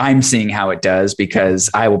I'm seeing how it does, because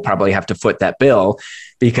I will probably have to foot that bill,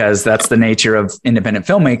 because that's the nature of independent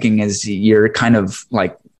filmmaking, is you're kind of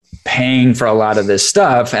like paying for a lot of this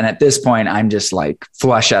stuff. And at this point, I'm just like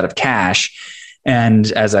flush out of cash.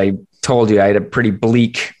 And as I told you, I had a pretty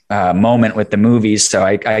bleak moment with the movies. So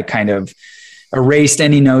I kind of erased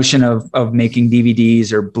any notion of making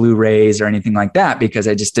DVDs or Blu-rays or anything like that, because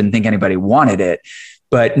I just didn't think anybody wanted it.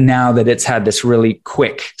 But now that it's had this really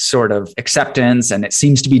quick sort of acceptance, and it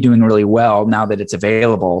seems to be doing really well now that it's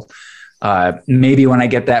available, maybe when I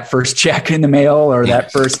get that first check in the mail, or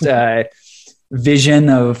that first vision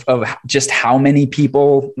of just how many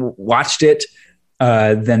people watched it,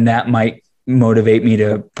 then that might motivate me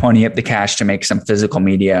to pony up the cash to make some physical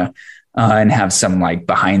media and have some like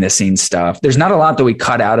behind the scenes stuff. There's not a lot that we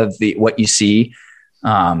cut out of what you see.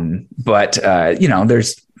 But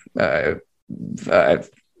there's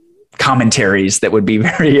commentaries that would be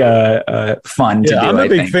very fun to do. I'm a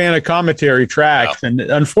big fan of commentary tracks, and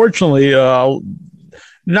unfortunately,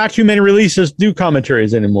 not too many releases do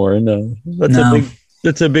commentaries anymore. And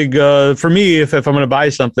that's a big for me. If I'm going to buy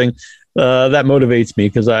something, that motivates me,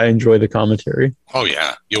 because I enjoy the commentary. Oh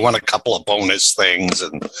yeah, you want a couple of bonus things,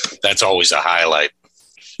 and that's always a highlight.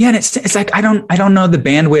 Yeah, and it's like I don't know the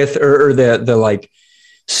bandwidth or the like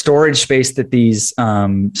storage space that these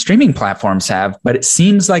streaming platforms have, but it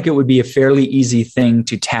seems like it would be a fairly easy thing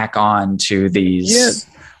to tack on to these. Yeah.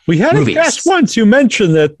 We had movies. A guest once who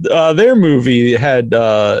mentioned that their movie had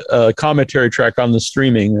a commentary track on the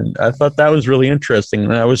streaming, and I thought that was really interesting,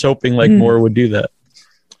 and I was hoping more would do that.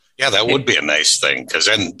 Yeah, that would be a nice thing, because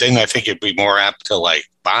then I think it'd be more apt to like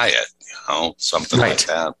buy it, something like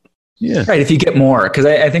that. Yeah, right. If you get more, because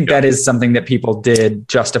I think that is something that people did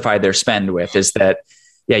justify their spend with, is that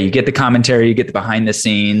you get the commentary, you get the behind the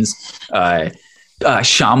scenes.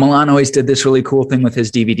 Shyamalan always did this really cool thing with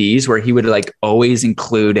his DVDs, where he would like always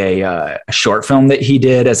include a short film that he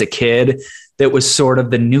did as a kid that was sort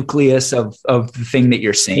of the nucleus of the thing that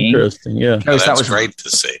you're seeing. Interesting, yeah. That was great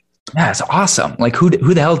to see. Yeah, it's awesome. Like who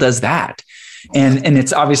the hell does that? And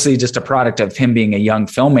it's obviously just a product of him being a young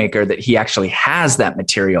filmmaker that he actually has that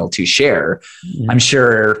material to share. Mm-hmm. I'm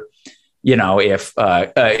sure, if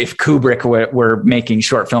Kubrick were making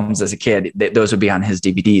short films as a kid, those would be on his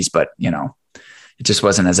DVDs, but it just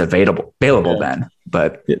wasn't as available then.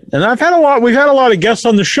 But and we've had a lot of guests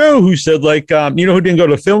on the show who said who didn't go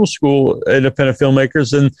to film school, independent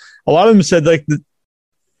filmmakers, and a lot of them said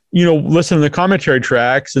listening to the commentary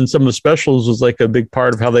tracks and some of the specials was like a big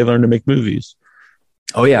part of how they learned to make movies.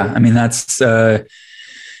 Oh yeah. I mean, that's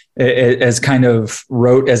as kind of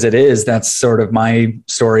rote as it is, that's sort of my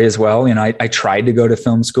story as well. I tried to go to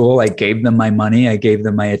film school. I gave them my money. I gave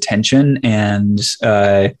them my attention, and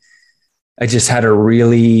I just had a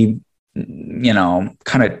really,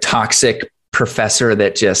 kind of toxic professor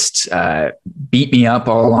that just beat me up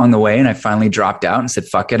all along the way. And I finally dropped out and said,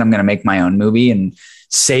 fuck it, I'm going to make my own movie and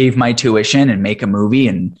save my tuition and make a movie.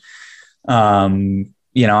 And,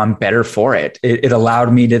 I'm better for it. It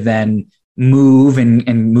allowed me to then move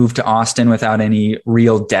and move to Austin without any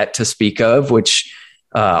real debt to speak of, which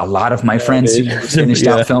a lot of my friends who finished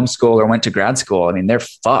out film school or went to grad school, I mean, they're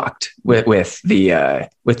fucked with the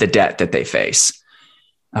debt that they face.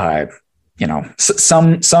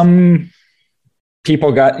 Some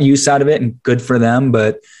people got use out of it, and good for them.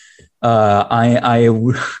 But I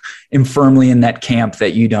am firmly in that camp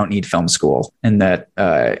that you don't need film school, and that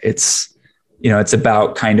it's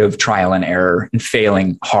about kind of trial and error and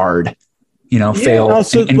failing hard. Fail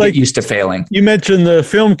also, and get used to failing. You mentioned the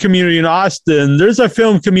film community in Austin. There's a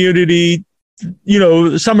film community,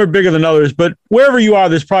 some are bigger than others, but wherever you are,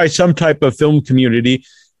 there's probably some type of film community.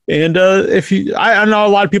 And I know a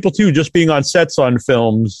lot of people too, just being on sets on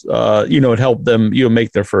films, it helped them,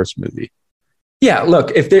 make their first movie. Yeah.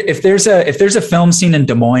 Look, if there's a film scene in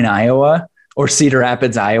Des Moines, Iowa, or Cedar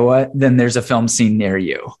Rapids, Iowa, then there's a film scene near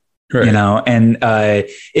you, right. And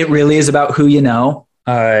it really is about who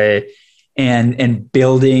and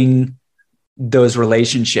building those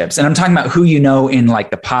relationships. And I'm talking about who in like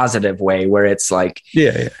the positive way, where it's like,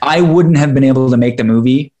 I wouldn't have been able to make the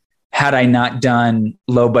movie had I not done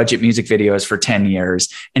low budget music videos for 10 years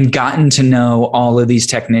and gotten to know all of these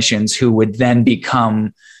technicians who would then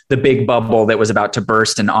become the big bubble that was about to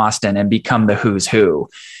burst in Austin and become the who's who.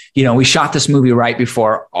 We shot this movie right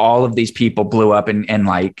before all of these people blew up and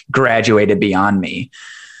like graduated beyond me.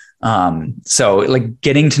 So like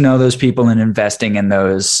getting to know those people and investing in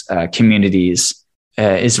those communities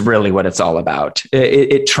is really what it's all about.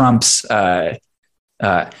 It trumps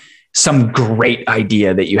some great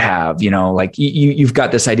idea that you have, like you've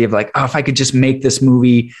got this idea of like, oh, if I could just make this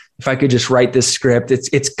movie, if I could just write this script,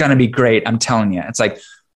 it's going to be great. I'm telling you, it's like,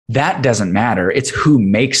 that doesn't matter. It's who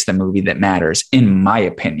makes the movie that matters, in my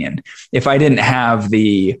opinion. If I didn't have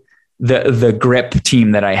the grip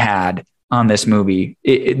team that I had on this movie,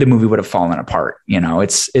 the movie would have fallen apart.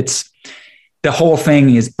 It's the whole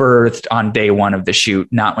thing is birthed on day one of the shoot,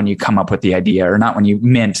 not when you come up with the idea or not when you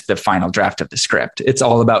mint the final draft of the script. It's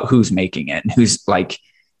all about who's making it and who's like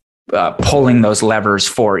pulling those levers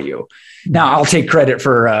for you. Now, I'll take credit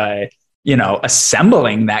for,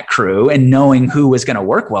 assembling that crew and knowing who was going to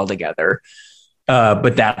work well together.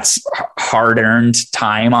 But that's hard-earned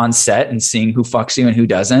time on set and seeing who fucks you and who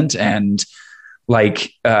doesn't. And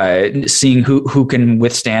like seeing who can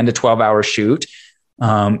withstand a 12-hour shoot.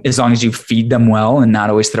 As long as you feed them well and not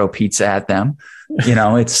always throw pizza at them,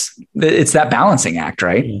 it's that balancing act,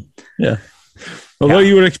 right? Yeah. Although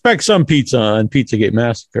you would expect some pizza on Pizzagate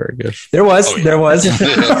Massacre, I guess. There was,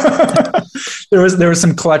 there was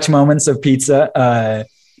some clutch moments of pizza. I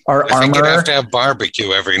think you'd have to have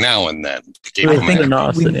barbecue every now and then. I think in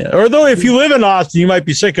Austin, yeah. Or though if you live in Austin, you might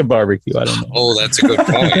be sick of barbecue. I don't know. Oh, that's a good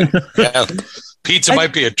point. Yeah. Pizza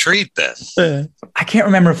might be a treat then. I can't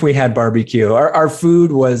remember if we had barbecue. Our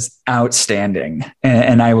food was outstanding.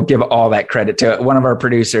 And I will give all that credit to one of our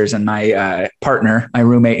producers and my partner, my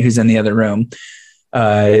roommate who's in the other room,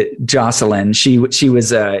 Jocelyn. She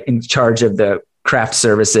was in charge of the craft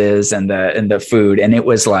services and the food. And it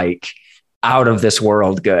was like out of this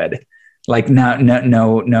world good. Like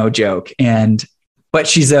no joke. But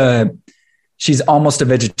she's almost a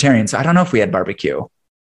vegetarian. So I don't know if we had barbecue.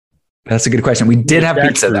 That's a good question. We did have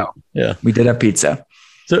pizza though. Yeah, we did have pizza.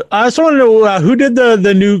 So I just want to know who did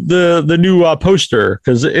the new poster,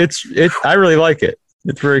 because I really like it.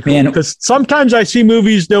 It's very cool. Because sometimes I see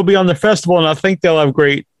movies, they'll be on the festival and I think they'll have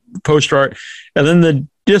great poster art, and then the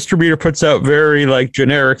distributor puts out very like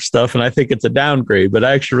generic stuff, and I think it's a downgrade. But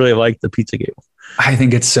I actually really like the Pizzagate. I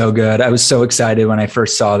think it's so good. I was so excited when I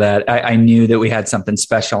first saw that. I knew that we had something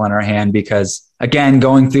special in our hand because, again,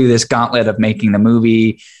 going through this gauntlet of making the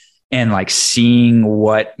movie and like seeing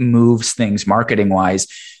what moves things marketing wise,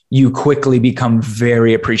 you quickly become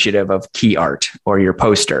very appreciative of key art or your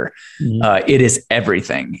poster. Mm-hmm. It is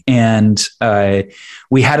everything. And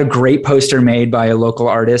we had a great poster made by a local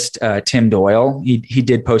artist, Tim Doyle. He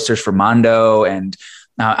did posters for Mondo, and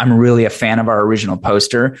I'm really a fan of our original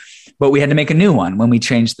poster, but we had to make a new one when we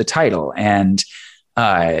changed the title. And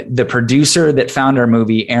the producer that found our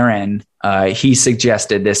movie, Aaron, he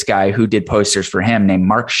suggested this guy who did posters for him named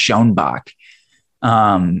Mark Schoenbach.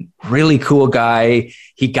 Really cool guy.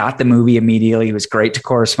 He got the movie immediately. He was great to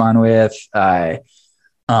correspond with.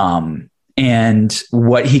 And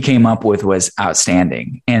what he came up with was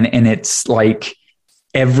outstanding. And it's like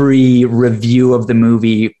every review of the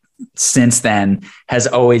movie since then has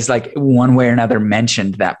always like one way or another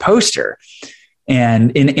mentioned that poster.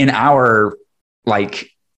 And in our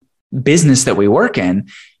like business that we work in,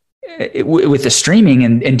 with the streaming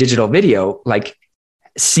and digital video, like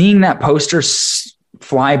seeing that poster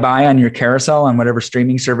fly by on your carousel on whatever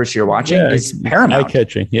streaming service you're watching is paramount.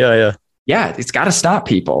 Eye-catching. Yeah. It's got to stop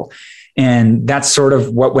people. And that's sort of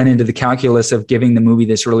what went into the calculus of giving the movie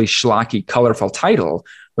this really schlocky, colorful title,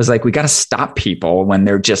 was like, we got to stop people when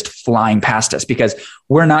they're just flying past us, because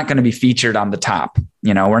we're not going to be featured on the top.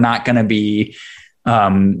 We're not going to be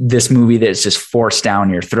this movie that's just forced down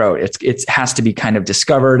your throat. It has to be kind of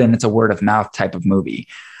discovered, and it's a word of mouth type of movie.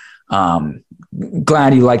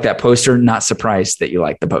 Glad you like that poster. Not surprised that you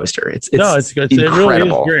like the poster. It's incredible. It really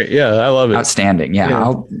is great. Yeah, I love it. Outstanding. Yeah.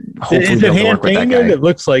 I'll hopefully be able to work with that guy. It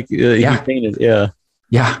looks like he painted. Yeah.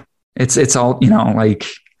 Yeah. It's all, like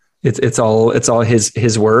it's all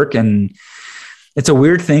his work. And it's a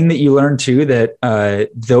weird thing that you learn too, that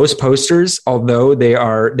those posters, although they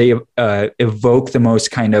evoke the most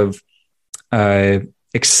kind of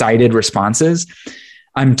excited responses,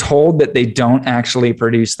 I'm told that they don't actually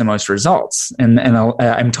produce the most results. And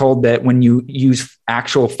I'm told that when you use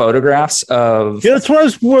actual photographs of... Yeah, that's what I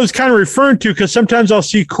was kind of referring to, because sometimes I'll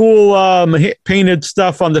see cool painted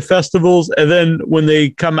stuff on the festivals. And then when they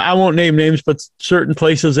come, I won't name names, but certain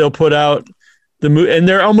places they'll put out the movie, and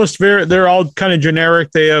they're all kind of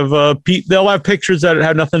generic. They have they'll have pictures that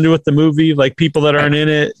have nothing to do with the movie, like people that aren't in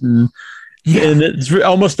it. And it's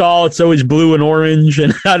it's always blue and orange.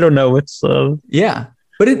 And I don't know. It's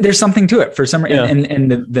But there's something to it for some reason.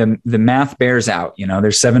 And the math bears out.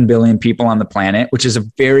 There's 7 billion people on the planet, which is a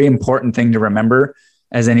very important thing to remember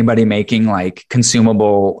as anybody making like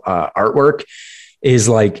consumable artwork, is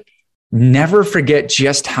like, never forget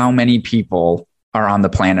just how many people are on the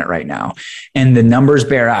planet right now. And the numbers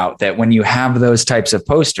bear out that when you have those types of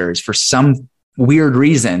posters, for some weird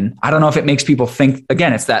reason, I don't know if it makes people think,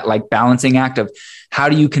 again, it's that like balancing act of how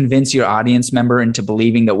do you convince your audience member into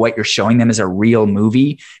believing that what you're showing them is a real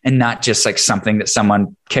movie and not just like something that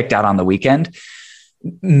someone kicked out on the weekend.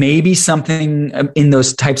 Maybe something in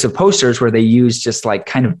those types of posters where they use just like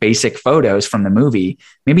kind of basic photos from the movie,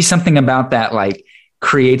 maybe something about that like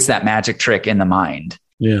creates that magic trick in the mind.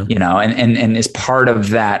 Yeah. You know, and is part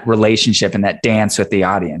of that relationship and that dance with the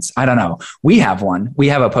audience. I don't know. We have one. We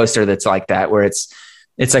have a poster that's like that, where it's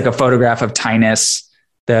like a photograph of Tynus,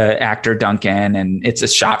 the actor Duncan, and it's a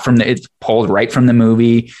shot it's pulled right from the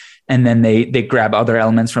movie. And then they grab other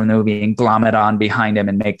elements from the movie and glom it on behind him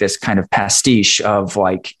and make this kind of pastiche of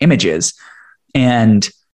like images. And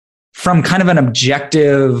from kind of an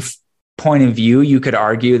objective point of view, you could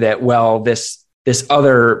argue that, well, this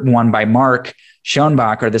other one by Mark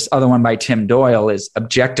Schoenbach or this other one by Tim Doyle is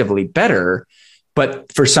objectively better,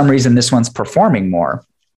 but for some reason this one's performing more.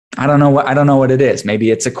 I don't know what it is. Maybe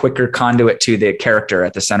it's a quicker conduit to the character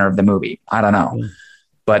at the center of the movie. I don't know,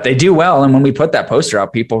 but they do well. And when we put that poster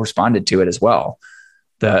out, people responded to it as well.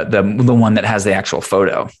 The one that has the actual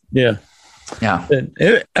photo. Yeah. Yeah.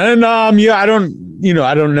 I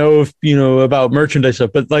don't know if, about merchandise stuff,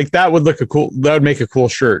 but like that would that would make a cool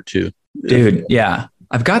shirt too. Dude. Yeah.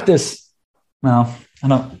 I've got this. Well,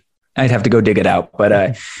 I'd have to go dig it out,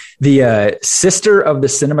 but the sister of the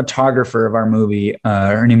cinematographer of our movie,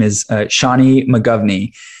 her name is Shawnee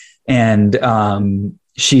McGovney, and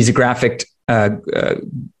she's a graphic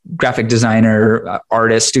designer,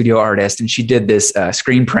 artist, studio artist, and she did this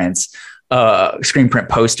screen print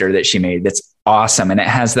poster that she made that's awesome, and it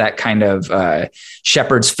has that kind of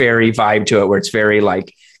Shepherd's Ferry vibe to it, where it's very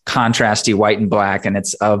like contrasty white and black, and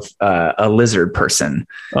it's of a lizard person.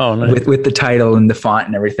 Oh, nice. with the title and the font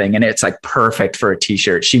and everything, and it's like perfect for a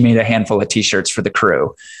t-shirt. She made a handful of t-shirts for the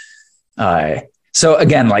crew. So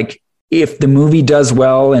again, like if the movie does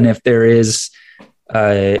well and if there is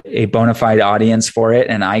a bona fide audience for it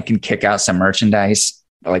and I can kick out some merchandise,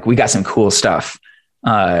 like we got some cool stuff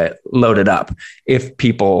loaded up if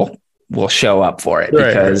people will show up for it,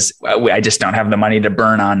 because I just don't have the money to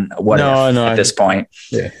burn on at this point.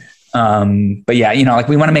 Yeah. But yeah, like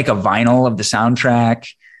we want to make a vinyl of the soundtrack.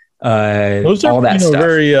 Those are all that stuff.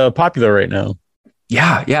 Very popular right now.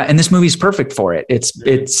 Yeah. Yeah. And this movie's perfect for it. It's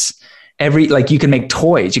you can make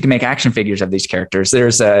toys, you can make action figures of these characters.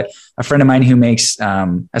 There's a friend of mine who makes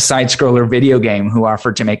a side scroller video game who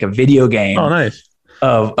offered to make a video game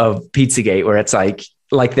of Pizzagate, where it's like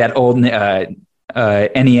that old,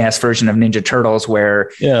 NES version of Ninja Turtles,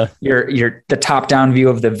 where you're the top down view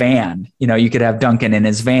of the van. You could have Duncan in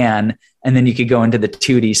his van, and then you could go into the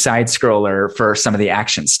 2D side scroller for some of the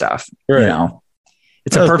action stuff. Right.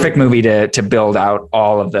 It's a perfect movie to build out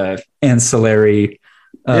all of the ancillary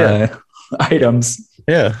items.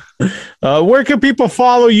 Yeah. Where can people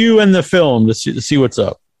follow you and the film to see what's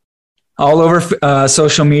up? All over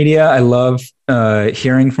social media. I love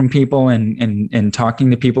hearing from people and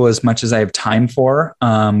talking to people as much as I have time for.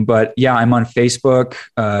 But yeah, I'm on Facebook,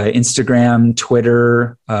 Instagram,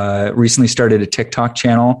 Twitter. Recently started a TikTok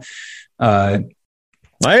channel. I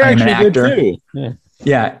actually did too.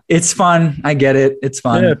 Yeah, it's fun. I get it. It's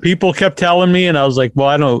fun. Yeah, people kept telling me, and I was like, well,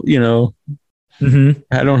 I don't,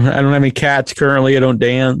 I don't have any cats currently. I don't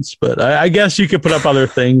dance, but I guess you could put up other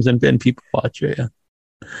things and people watch it. Yeah.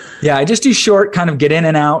 Yeah, I just do short, kind of get in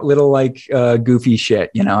and out, little like goofy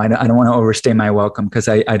shit. I don't want to overstay my welcome, because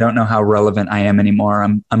I don't know how relevant I am anymore.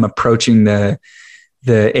 I'm approaching the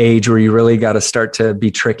age where you really got to start to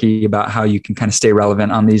be tricky about how you can kind of stay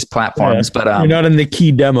relevant on these platforms. But you're not in the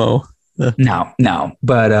key demo. No.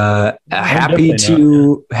 But happy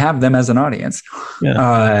to have them as an audience.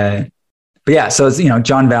 Yeah. But yeah, so it's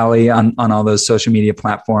John Valley on all those social media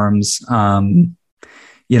platforms.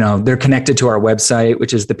 They're connected to our website,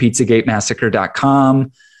 which is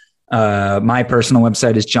thepizzagatemassacre.com. My personal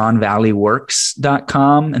website is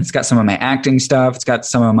johnvalleyworks.com, and it's got some of my acting stuff. It's got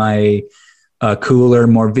some of my cooler,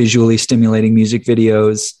 more visually stimulating music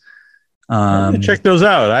videos. Check those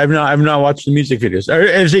out. I've not watched the music videos.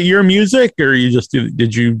 Is it your music, or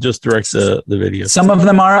did you just direct the video? Some of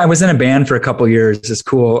them are. I was in a band for a couple of years. This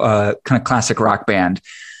cool kind of classic rock band.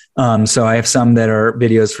 So I have some that are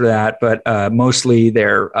videos for that, but mostly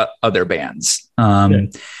they're other bands.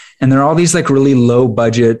 And they're all these like really low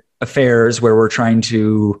budget affairs where we're trying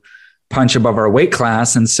to punch above our weight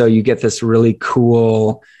class. And so you get this really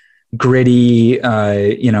cool, gritty,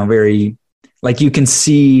 very, like you can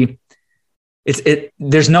see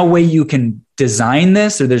there's no way you can design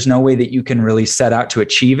this, or there's no way that you can really set out to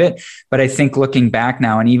achieve it. But I think looking back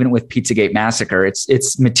now, and even with Pizzagate Massacre,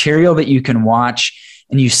 it's material that you can watch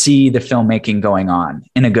and you see the filmmaking going on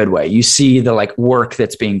in a good way. You see the like work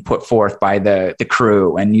that's being put forth by the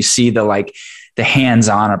crew, and you see the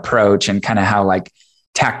hands-on approach and kind of how like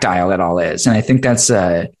tactile it all is. And I think that's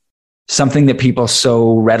something that people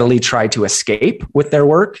so readily try to escape with their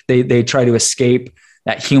work. They try to escape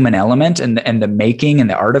that human element and the making and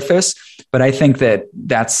the artifice. But I think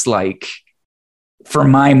that's like, for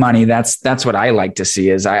my money, that's what I like to see.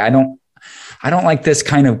 Is I don't like this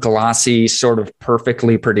kind of glossy, sort of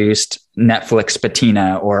perfectly produced Netflix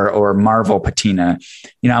patina or Marvel patina.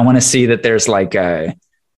 I want to see that there's like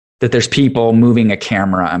that there's people moving a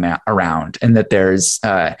camera around, and that there's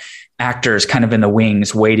actors kind of in the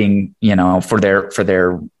wings waiting, for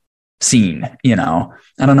their scene.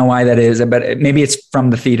 I don't know why that is, but maybe it's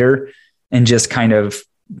from the theater, and just kind of,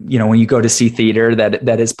 when you go to see theater,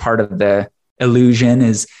 that is part of the illusion.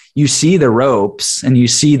 Is you see the ropes and you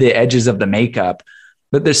see the edges of the makeup,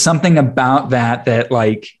 but there's something about that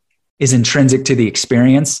like is intrinsic to the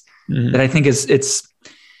experience that I think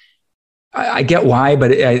I get why,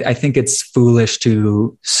 but I think it's foolish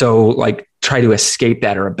to try to escape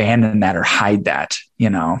that or abandon that or hide that,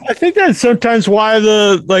 I think that's sometimes why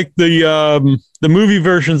the movie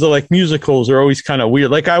versions of like musicals are always kind of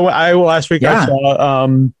weird. Like I last week I saw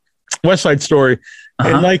West Side Story,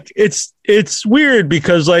 and like it's weird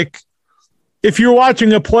because like if you're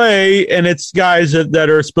watching a play and it's guys that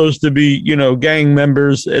are supposed to be, gang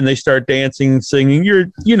members, and they start dancing, singing,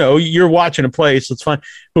 you're watching a play, so it's fine.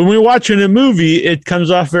 But when you're watching a movie, it comes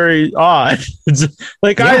off very odd. It's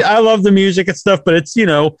like, I love the music and stuff, but it's,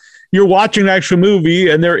 you're watching an actual movie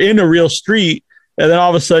and they're in a real street, and then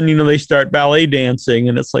all of a sudden, they start ballet dancing,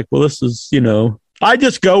 and it's like, well, this is, I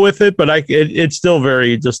just go with it, but it's still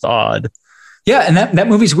very just odd. Yeah. And that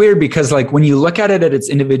movie's weird because like when you look at it at its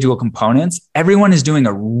individual components, everyone is doing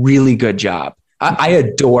a really good job. I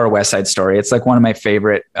adore West Side Story. It's like one of my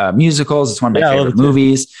favorite musicals. It's one of my favorite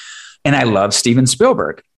movies. And I love Steven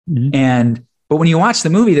Spielberg. Mm-hmm. But when you watch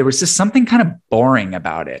the movie, there was just something kind of boring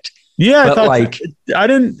about it. Yeah.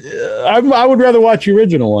 I would rather watch the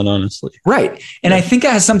original one, honestly. Right. And I think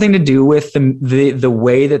it has something to do with the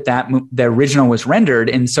way that the original was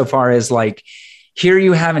rendered, insofar as like, here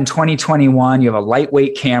you have in 2021, you have a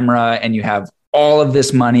lightweight camera and you have all of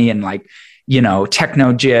this money and like,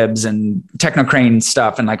 techno jibs and techno crane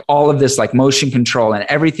stuff and like all of this like motion control, and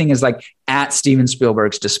everything is like at Steven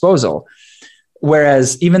Spielberg's disposal.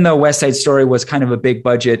 Whereas even though West Side Story was kind of a big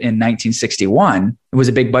budget in 1961, it was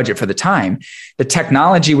a big budget for the time. The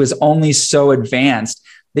technology was only so advanced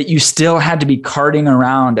that you still had to be carting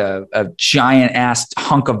around a giant ass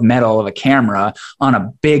hunk of metal of a camera on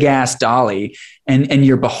a big ass dolly. And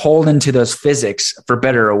you're beholden to those physics for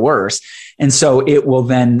better or worse. And so it will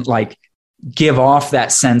then like give off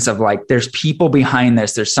that sense of like, there's people behind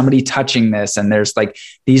this, there's somebody touching this, and there's like,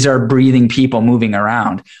 these are breathing people moving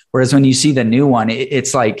around. Whereas when you see the new one,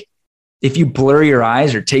 it's like, if you blur your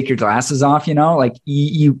eyes or take your glasses off, like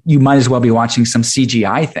you might as well be watching some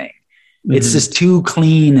CGI thing. Mm-hmm. It's just too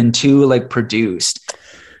clean and too like produced.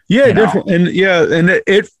 Yeah. Different. And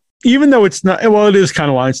it even though it's not, well, it is kind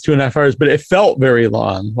of long, it's 2.5 hours, but it felt very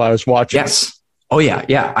long while I was watching. Yes. Oh yeah.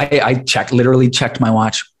 Yeah. I literally checked my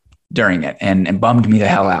watch during it and bummed me the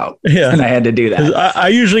hell out. Yeah. And I had to do that. I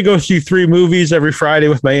usually go see 3 movies every Friday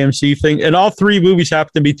with my AMC thing, and all 3 movies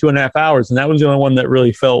happen to be 2.5 hours. And that was the only one that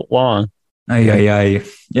really felt long.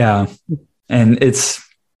 Yeah. And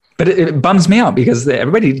but it bums me out because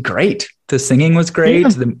everybody did great. The singing was great.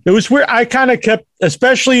 Yeah. It was weird. I kind of kept,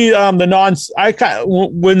 especially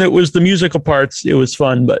when it was the musical parts, it was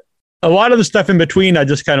fun. But a lot of the stuff in between, I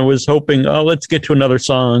just kind of was hoping, let's get to another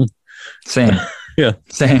song. Same. Yeah.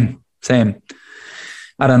 Same.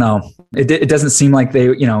 I don't know. It doesn't seem like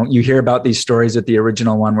they, you hear about these stories with the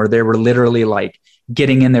original one where they were literally like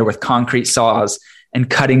getting in there with concrete saws and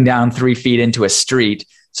cutting down 3 feet into a street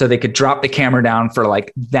so they could drop the camera down for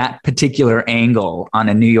like that particular angle on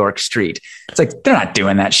a New York street. It's like, they're not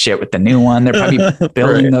doing that shit with the new one. They're probably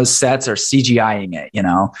building those sets or CGIing it,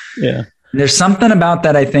 Yeah. And there's something about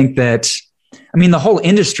that. I think that, the whole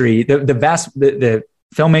industry, the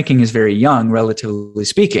filmmaking is very young, relatively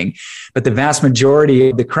speaking, but the vast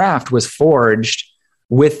majority of the craft was forged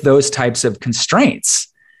with those types of constraints.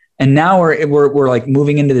 And now we're like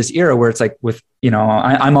moving into this era where it's like with,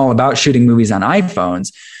 I'm all about shooting movies on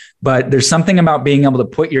iPhones, but there's something about being able to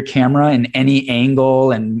put your camera in any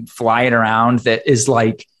angle and fly it around that is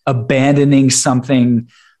like abandoning something.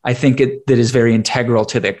 I think that is very integral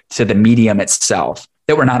to the medium itself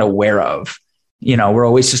that we're not aware of. we're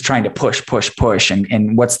always just trying to push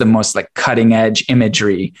and what's the most like cutting edge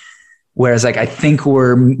imagery. Whereas like, I think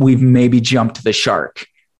we've maybe jumped the shark,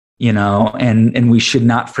 and we should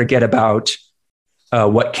not forget about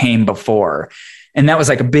what came before. And that was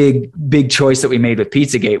like a big choice that we made with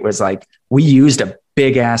Pizzagate, was like, we used a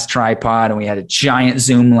big ass tripod and we had a giant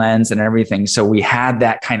zoom lens and everything. So we had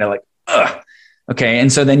that kind of like, okay.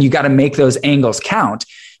 And so then you got to make those angles count,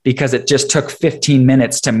 because it just took 15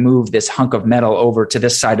 minutes to move this hunk of metal over to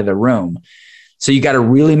this side of the room. So you got to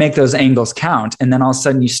really make those angles count. And then all of a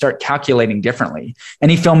sudden you start calculating differently.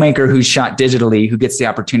 Any filmmaker who's shot digitally, who gets the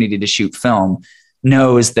opportunity to shoot film,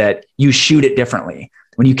 knows that you shoot it differently.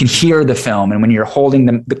 When you can hear the film and when you're holding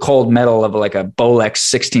the cold metal of like a Bolex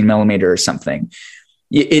 16 millimeter or something,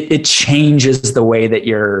 it changes the way that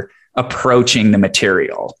you're approaching the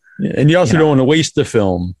material. And you also don't want to waste the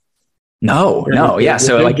film. No. Yeah.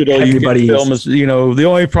 So like everybody film is, the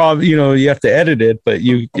only problem, you have to edit it, but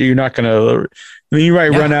you're not going to, you might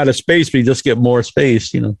run out of space, but you just get more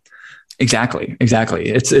space, Exactly.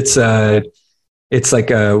 It's like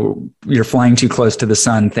you're flying too close to the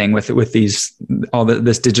sun thing with this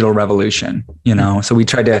digital revolution, So we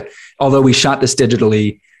tried to, although we shot this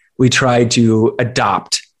digitally, we tried to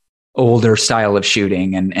adopt older style of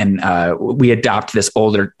shooting and we adopt this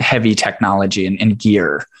older heavy technology and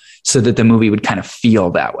gear so that the movie would kind of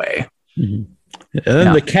feel that way. Mm-hmm. And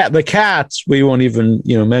then the cats, we won't even,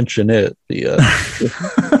 mention it.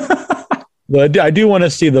 But I do want to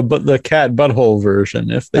see the cat butthole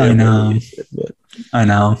version if they release it. But. I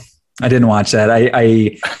know. I didn't watch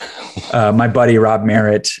that. My buddy Rob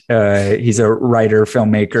Merritt, he's a writer,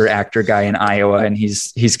 filmmaker, actor guy in Iowa, and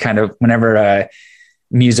he's kind of, whenever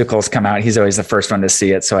musicals come out, he's always the first one to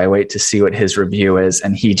see it. So I wait to see what his review is,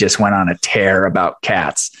 and he just went on a tear about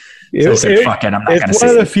Cats. So I said, "Fuck it, I'm not going to see it." It's one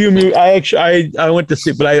of the few movies I went to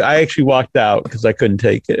see, but I actually walked out because I couldn't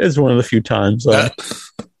take it. It's one of the few times I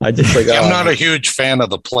just like. I'm not a huge fan of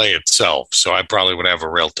the play itself, so I probably would have a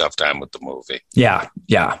real tough time with the movie. Yeah,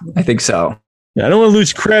 I think so. Yeah, I don't want to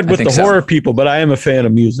lose cred with the horror people, but I am a fan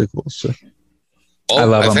of musicals. So. I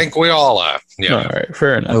love them. I think we all are. Yeah. All right,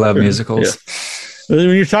 fair enough. I love musicals. Yeah.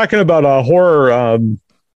 When you're talking about horror,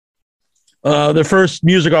 the first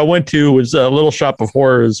musical I went to was Little Shop of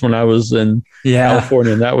Horrors when I was in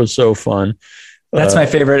California, and that was so fun. That's my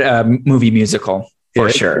favorite movie musical for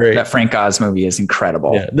sure. Great. That Frank Oz movie is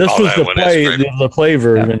incredible. Yeah, this was the play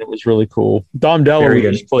version. Yeah. It was really cool. Dom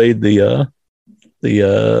DeLuise played the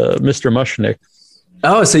Mr. Mushnick.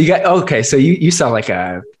 Oh, so you saw like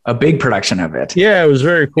a big production of it. Yeah, it was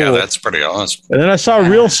very cool. Yeah, that's pretty awesome. And then I saw a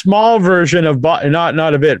real small version of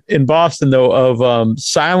not of it in Boston though, of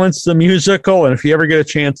Silence the Musical. And if you ever get a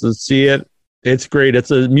chance to see it, it's great. It's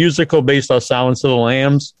a musical based on Silence of the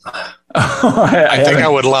Lambs. I think I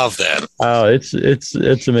would love that. Oh,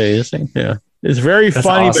 it's amazing. Yeah, it's very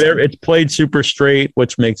funny, awesome. But it's played super straight,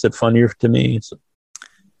 which makes it funnier to me. So.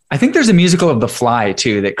 I think there's a musical of The Fly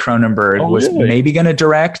too that Cronenberg was maybe going to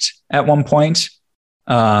direct at one point.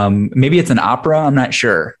 Maybe it's an opera. I'm not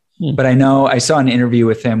sure, but I know I saw an interview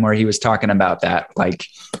with him where he was talking about that. Like,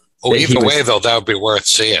 either way though, that would be worth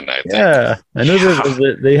seeing. I think. Yeah, I know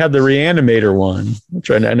that they had the Reanimator one,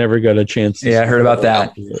 which I never got a chance. I heard about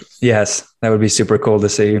that. Yes, that would be super cool to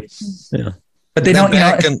see. Yeah, but they don't.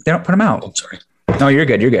 They don't put them out. I'm sorry. No, you're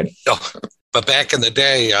good. You're good. No, but back in the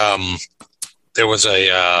day, there was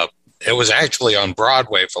it was actually on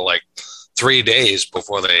Broadway for like 3 days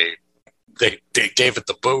before they gave it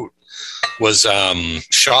the boot. Was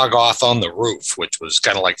Shoggoth on the Roof, which was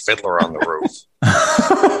kind of like Fiddler on the Roof.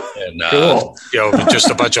 And cool. Just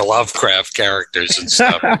a bunch of Lovecraft characters and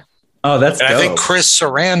stuff. Oh, that's dope. I think Chris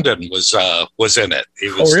Sarandon was in it. He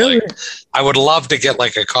was like, I would love to get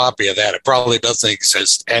like a copy of that. It probably doesn't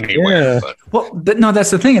exist anywhere. Yeah. But no, that's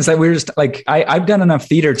the thing. Is that we're just like I've done enough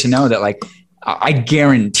theater to know that like I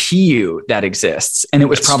guarantee you that exists, and it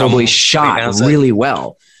was probably shot really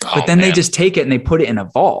well. But then they just take it and they put it in a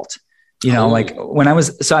vault. Like when I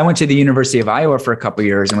went to the University of Iowa for a couple of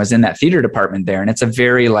years and was in that theater department there, and it's a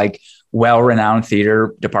very like well-renowned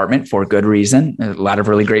theater department for good reason. A lot of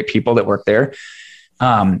really great people that work there.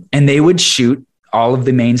 And they would shoot all of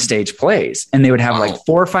the main stage plays, and they would have like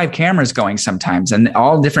 4 or 5 cameras going sometimes and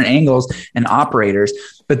all different angles and operators.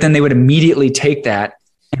 But then they would immediately take that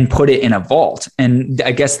and put it in a vault. And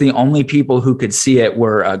I guess the only people who could see it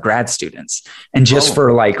were grad students, and just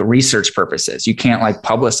for like research purposes. You can't like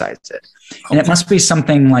publicize it. And it must be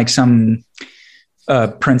something like some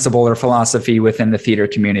principle or philosophy within the theater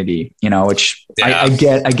community, which I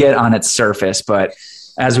get on its surface. But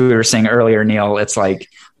as we were saying earlier, Neil, it's like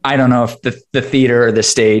I don't know if the theater or the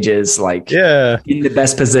stage is like in the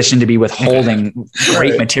best position to be withholding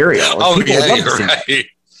great material. Oh, people you're right.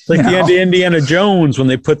 Like the end of Indiana Jones when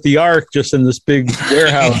they put the Ark just in this big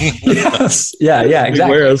warehouse. Yes. Yeah,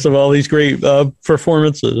 exactly. Warehouse of all these great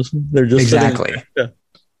performances. They're just exactly.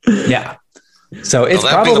 Yeah. So it's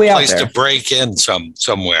probably be the out place there to break in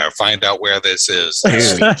somewhere, find out where this is.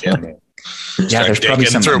 Yeah, there's probably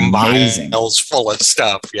some through amazing miles full of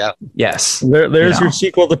stuff. Yeah. Yes. There's your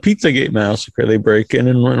sequel to Pizzagate Massacre. They break in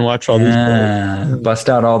and watch all these. Bust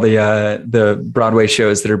out all the Broadway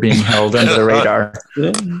shows that are being held under the radar.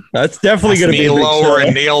 Yeah, that's definitely going to be lower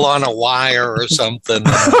and Neil on a wire or something.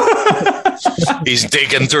 He's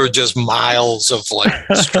digging through just miles of like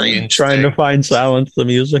strange trying to find Silence the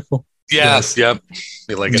musical. Yes. Yep.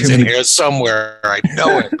 Be like it's in here somewhere. I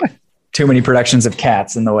know it. Too many productions of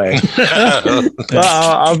Cats in the way.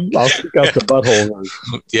 I'll stick out the butthole.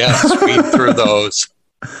 Yeah, speed through those.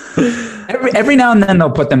 Every now and then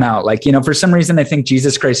they'll put them out. Like, for some reason they think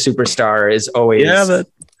Jesus Christ Superstar is always. Yeah,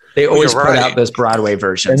 they always put out those Broadway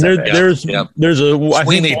versions. And there's a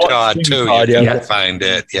Sweeney Todd too. You can find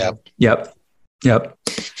it. Yep.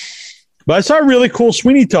 But I saw a really cool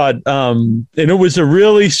Sweeney Todd, and it was a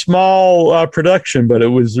really small production, but it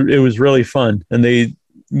was really fun. And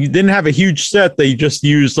you didn't have a huge set. They just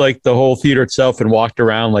used like the whole theater itself and walked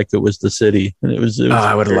around like it was the city. And it was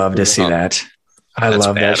I would love to see that. I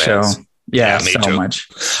love that show. Yeah, me so too. much.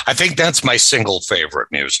 I think that's my single favorite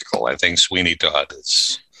musical. I think Sweeney Todd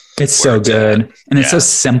is. It's so good. And it's so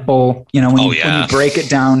simple. When you break it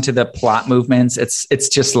down to the plot movements, it's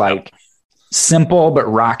just like simple, but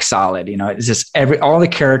rock solid. It's just all the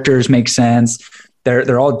characters make sense.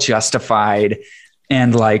 They're all justified.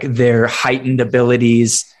 And like their heightened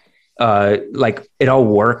abilities, like it all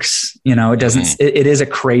works, it doesn't, it is a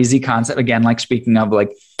crazy concept. Again, like speaking of like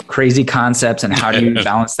crazy concepts and how do you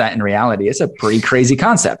balance that in reality? It's a pretty crazy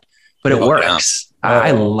concept, but it works.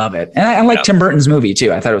 I love it. And I like Tim Burton's movie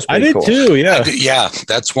too. I thought it was pretty cool. I did too. Yeah.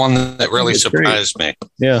 That's one that really surprised me.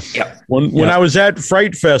 Yeah. When I was at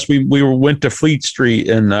Fright Fest, we went to Fleet Street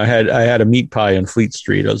and I had a meat pie on Fleet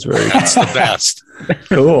Street. I was That's the best.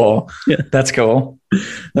 Cool. Yeah. That's cool.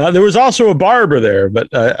 There was also a barber there, but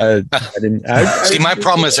I didn't. See, my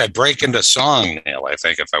problem is I break into song, Neil, I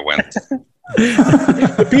think, if I went.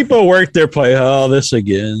 The people who work there play, this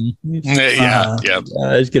again. Yeah.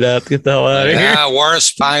 Guys, get the hell out of here. Yeah,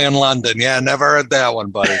 worst pie in London. Yeah, never heard that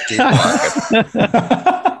one, buddy. Keep walking.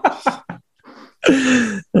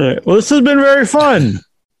 All right. Well, this has been very fun.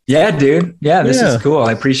 Yeah, dude. Yeah, this is cool.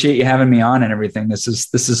 I appreciate you having me on and everything. This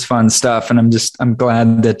is fun stuff, and I'm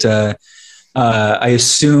glad that I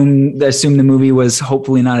assume the movie was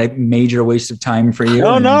hopefully not a major waste of time for you.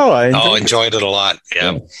 Oh no, I enjoyed it a lot.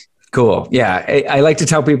 Yeah. Cool. Yeah. I like to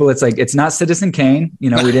tell people it's not Citizen Kane. We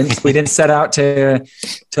didn't set out to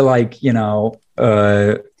like,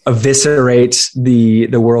 eviscerate the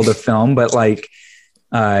world of film, but like,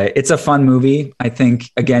 it's a fun movie. I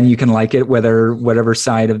think again, you can like it, whatever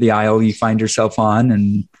side of the aisle you find yourself on.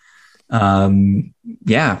 And, I'm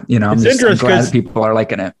glad people are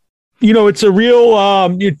liking it. It's a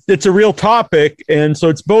real topic. And so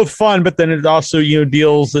it's both fun, but then it also,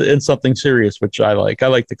 deals in something serious, which I like. I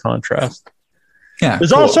like the contrast. Yeah.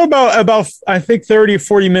 There's also about, I think 30 or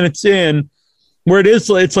 40 minutes in where it's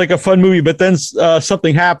like a fun movie, but then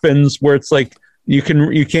something happens where it's like, you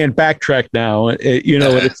can't backtrack now. And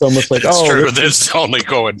it's almost like, it's true. This is only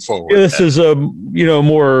going forward. This is a,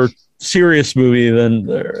 more serious movie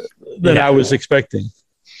than I was expecting.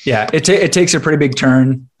 Yeah, it takes a pretty big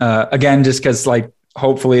turn. Again, just because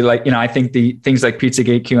hopefully I think the things like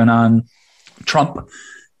Pizzagate, QAnon, Trump,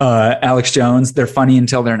 Alex Jones, they're funny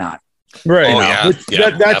until they're not. Right.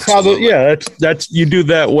 That's absolutely. That's you do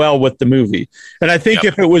that well with the movie. And I think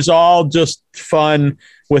if it was all just fun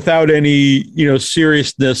without any,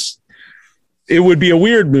 seriousness, it would be a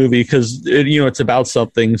weird movie because it's about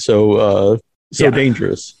something so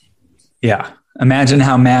dangerous. Yeah. Imagine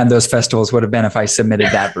how mad those festivals would have been if I submitted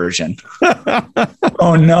that version.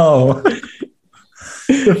 Oh no.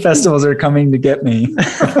 The festivals are coming to get me.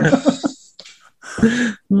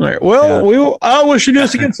 All right. Well, we should do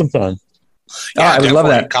this again sometime. I would love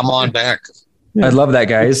that. Come on back. Yeah. I'd love that,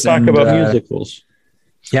 guys. Let's talk about musicals.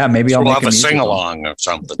 Yeah, maybe we'll have a sing-along or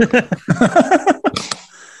something.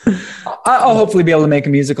 I'll hopefully be able to make a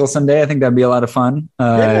musical someday. I think that'd be a lot of fun.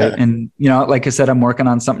 And like I said, I'm working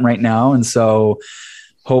on something right now. And so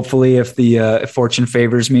hopefully if fortune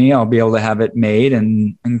favors me, I'll be able to have it made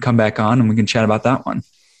and come back on and we can chat about that one.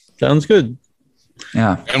 Sounds good.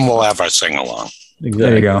 Yeah. And we'll have our sing-along. Exactly.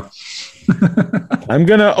 There you go. I'm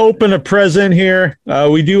going to open a present here.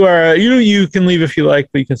 We do our, you can leave if you like,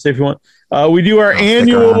 but you can stay if you want. We do our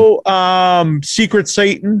annual Secret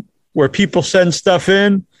Satan where people send stuff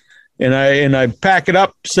in and I pack it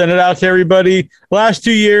up, send it out to everybody. Last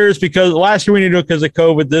 2 years, because last year we didn't do it because of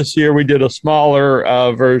COVID. This year we did a smaller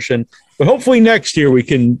version, but hopefully next year we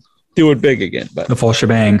can do it big again. But the full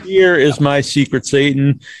shebang. Here is my Secret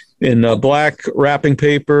Satan in black wrapping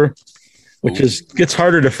paper, which gets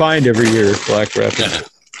harder to find every year. Black wrapping.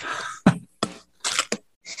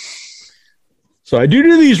 So I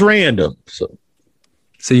do these random.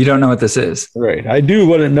 So you don't know what this is, right? I do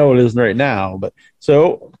wouldn't know what it is right now, but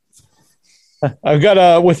so I've got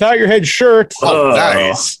a Without Your Head shirt. Oh,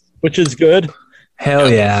 nice, which is good. Hell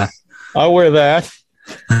yeah, I'll wear that.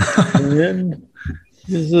 And then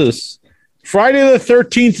is this Friday the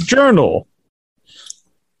 13th journal?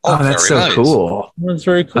 Oh, that's so nice. Cool. That's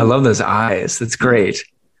very cool. I love those eyes. That's great.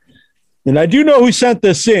 And I do know who sent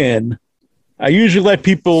this in. I usually let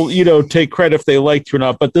people, take credit if they like to or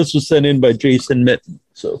not, but this was sent in by Jason Mitten.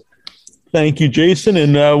 So thank you, Jason.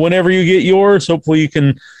 And whenever you get yours, hopefully you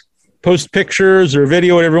can post pictures or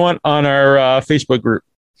video, whatever you want, on our Facebook group.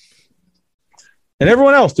 And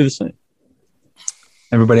everyone else do the same.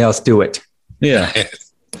 Everybody else do it. Yeah.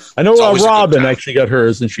 I know Robin actually got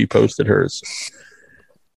hers and she posted hers.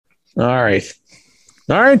 All right.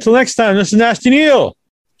 Until next time, this is Nasty Neil.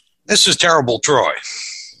 This is Terrible Troy.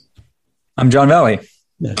 I'm John Valley.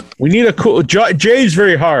 Yeah. We need a cool... Jay's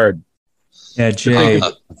very hard. Yeah, Jay.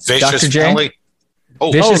 Vicious Dr. Jay? Valley.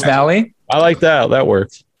 Vicious Valley? I like that. That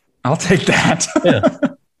works. I'll take that. Yeah.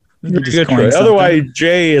 Good choice. Otherwise,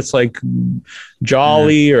 Jay, it's like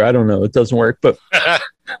jolly or I don't know. It doesn't work. But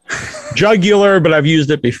jugular, but I've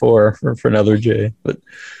used it before for another Jay. But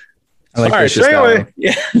I like all right. So anyway,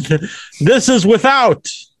 this is Without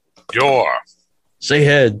Your. Say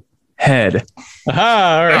head. Head.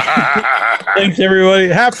 Aha. All right. Thanks, everybody.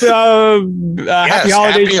 Happy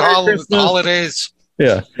holidays. Happy holidays.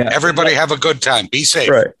 Yeah. Everybody have a good time. Be safe.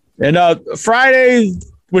 Right. And Friday,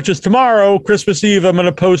 which is tomorrow, Christmas Eve, I'm going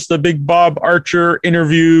to post the Big Bob Archer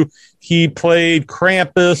interview. He played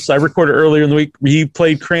Krampus. I recorded earlier in the week. He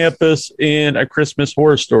played Krampus in A Christmas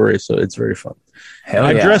Horror Story, so it's very fun.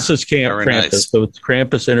 I dress as Krampus, nice. So it's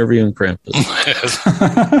Krampus interviewing Krampus.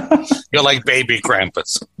 You're like baby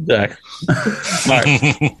Krampus. Exactly. All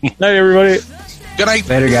right. Night, everybody. Good night.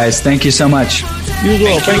 Later, guys. Thank you so much. You as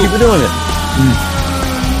well. Thank you for doing it.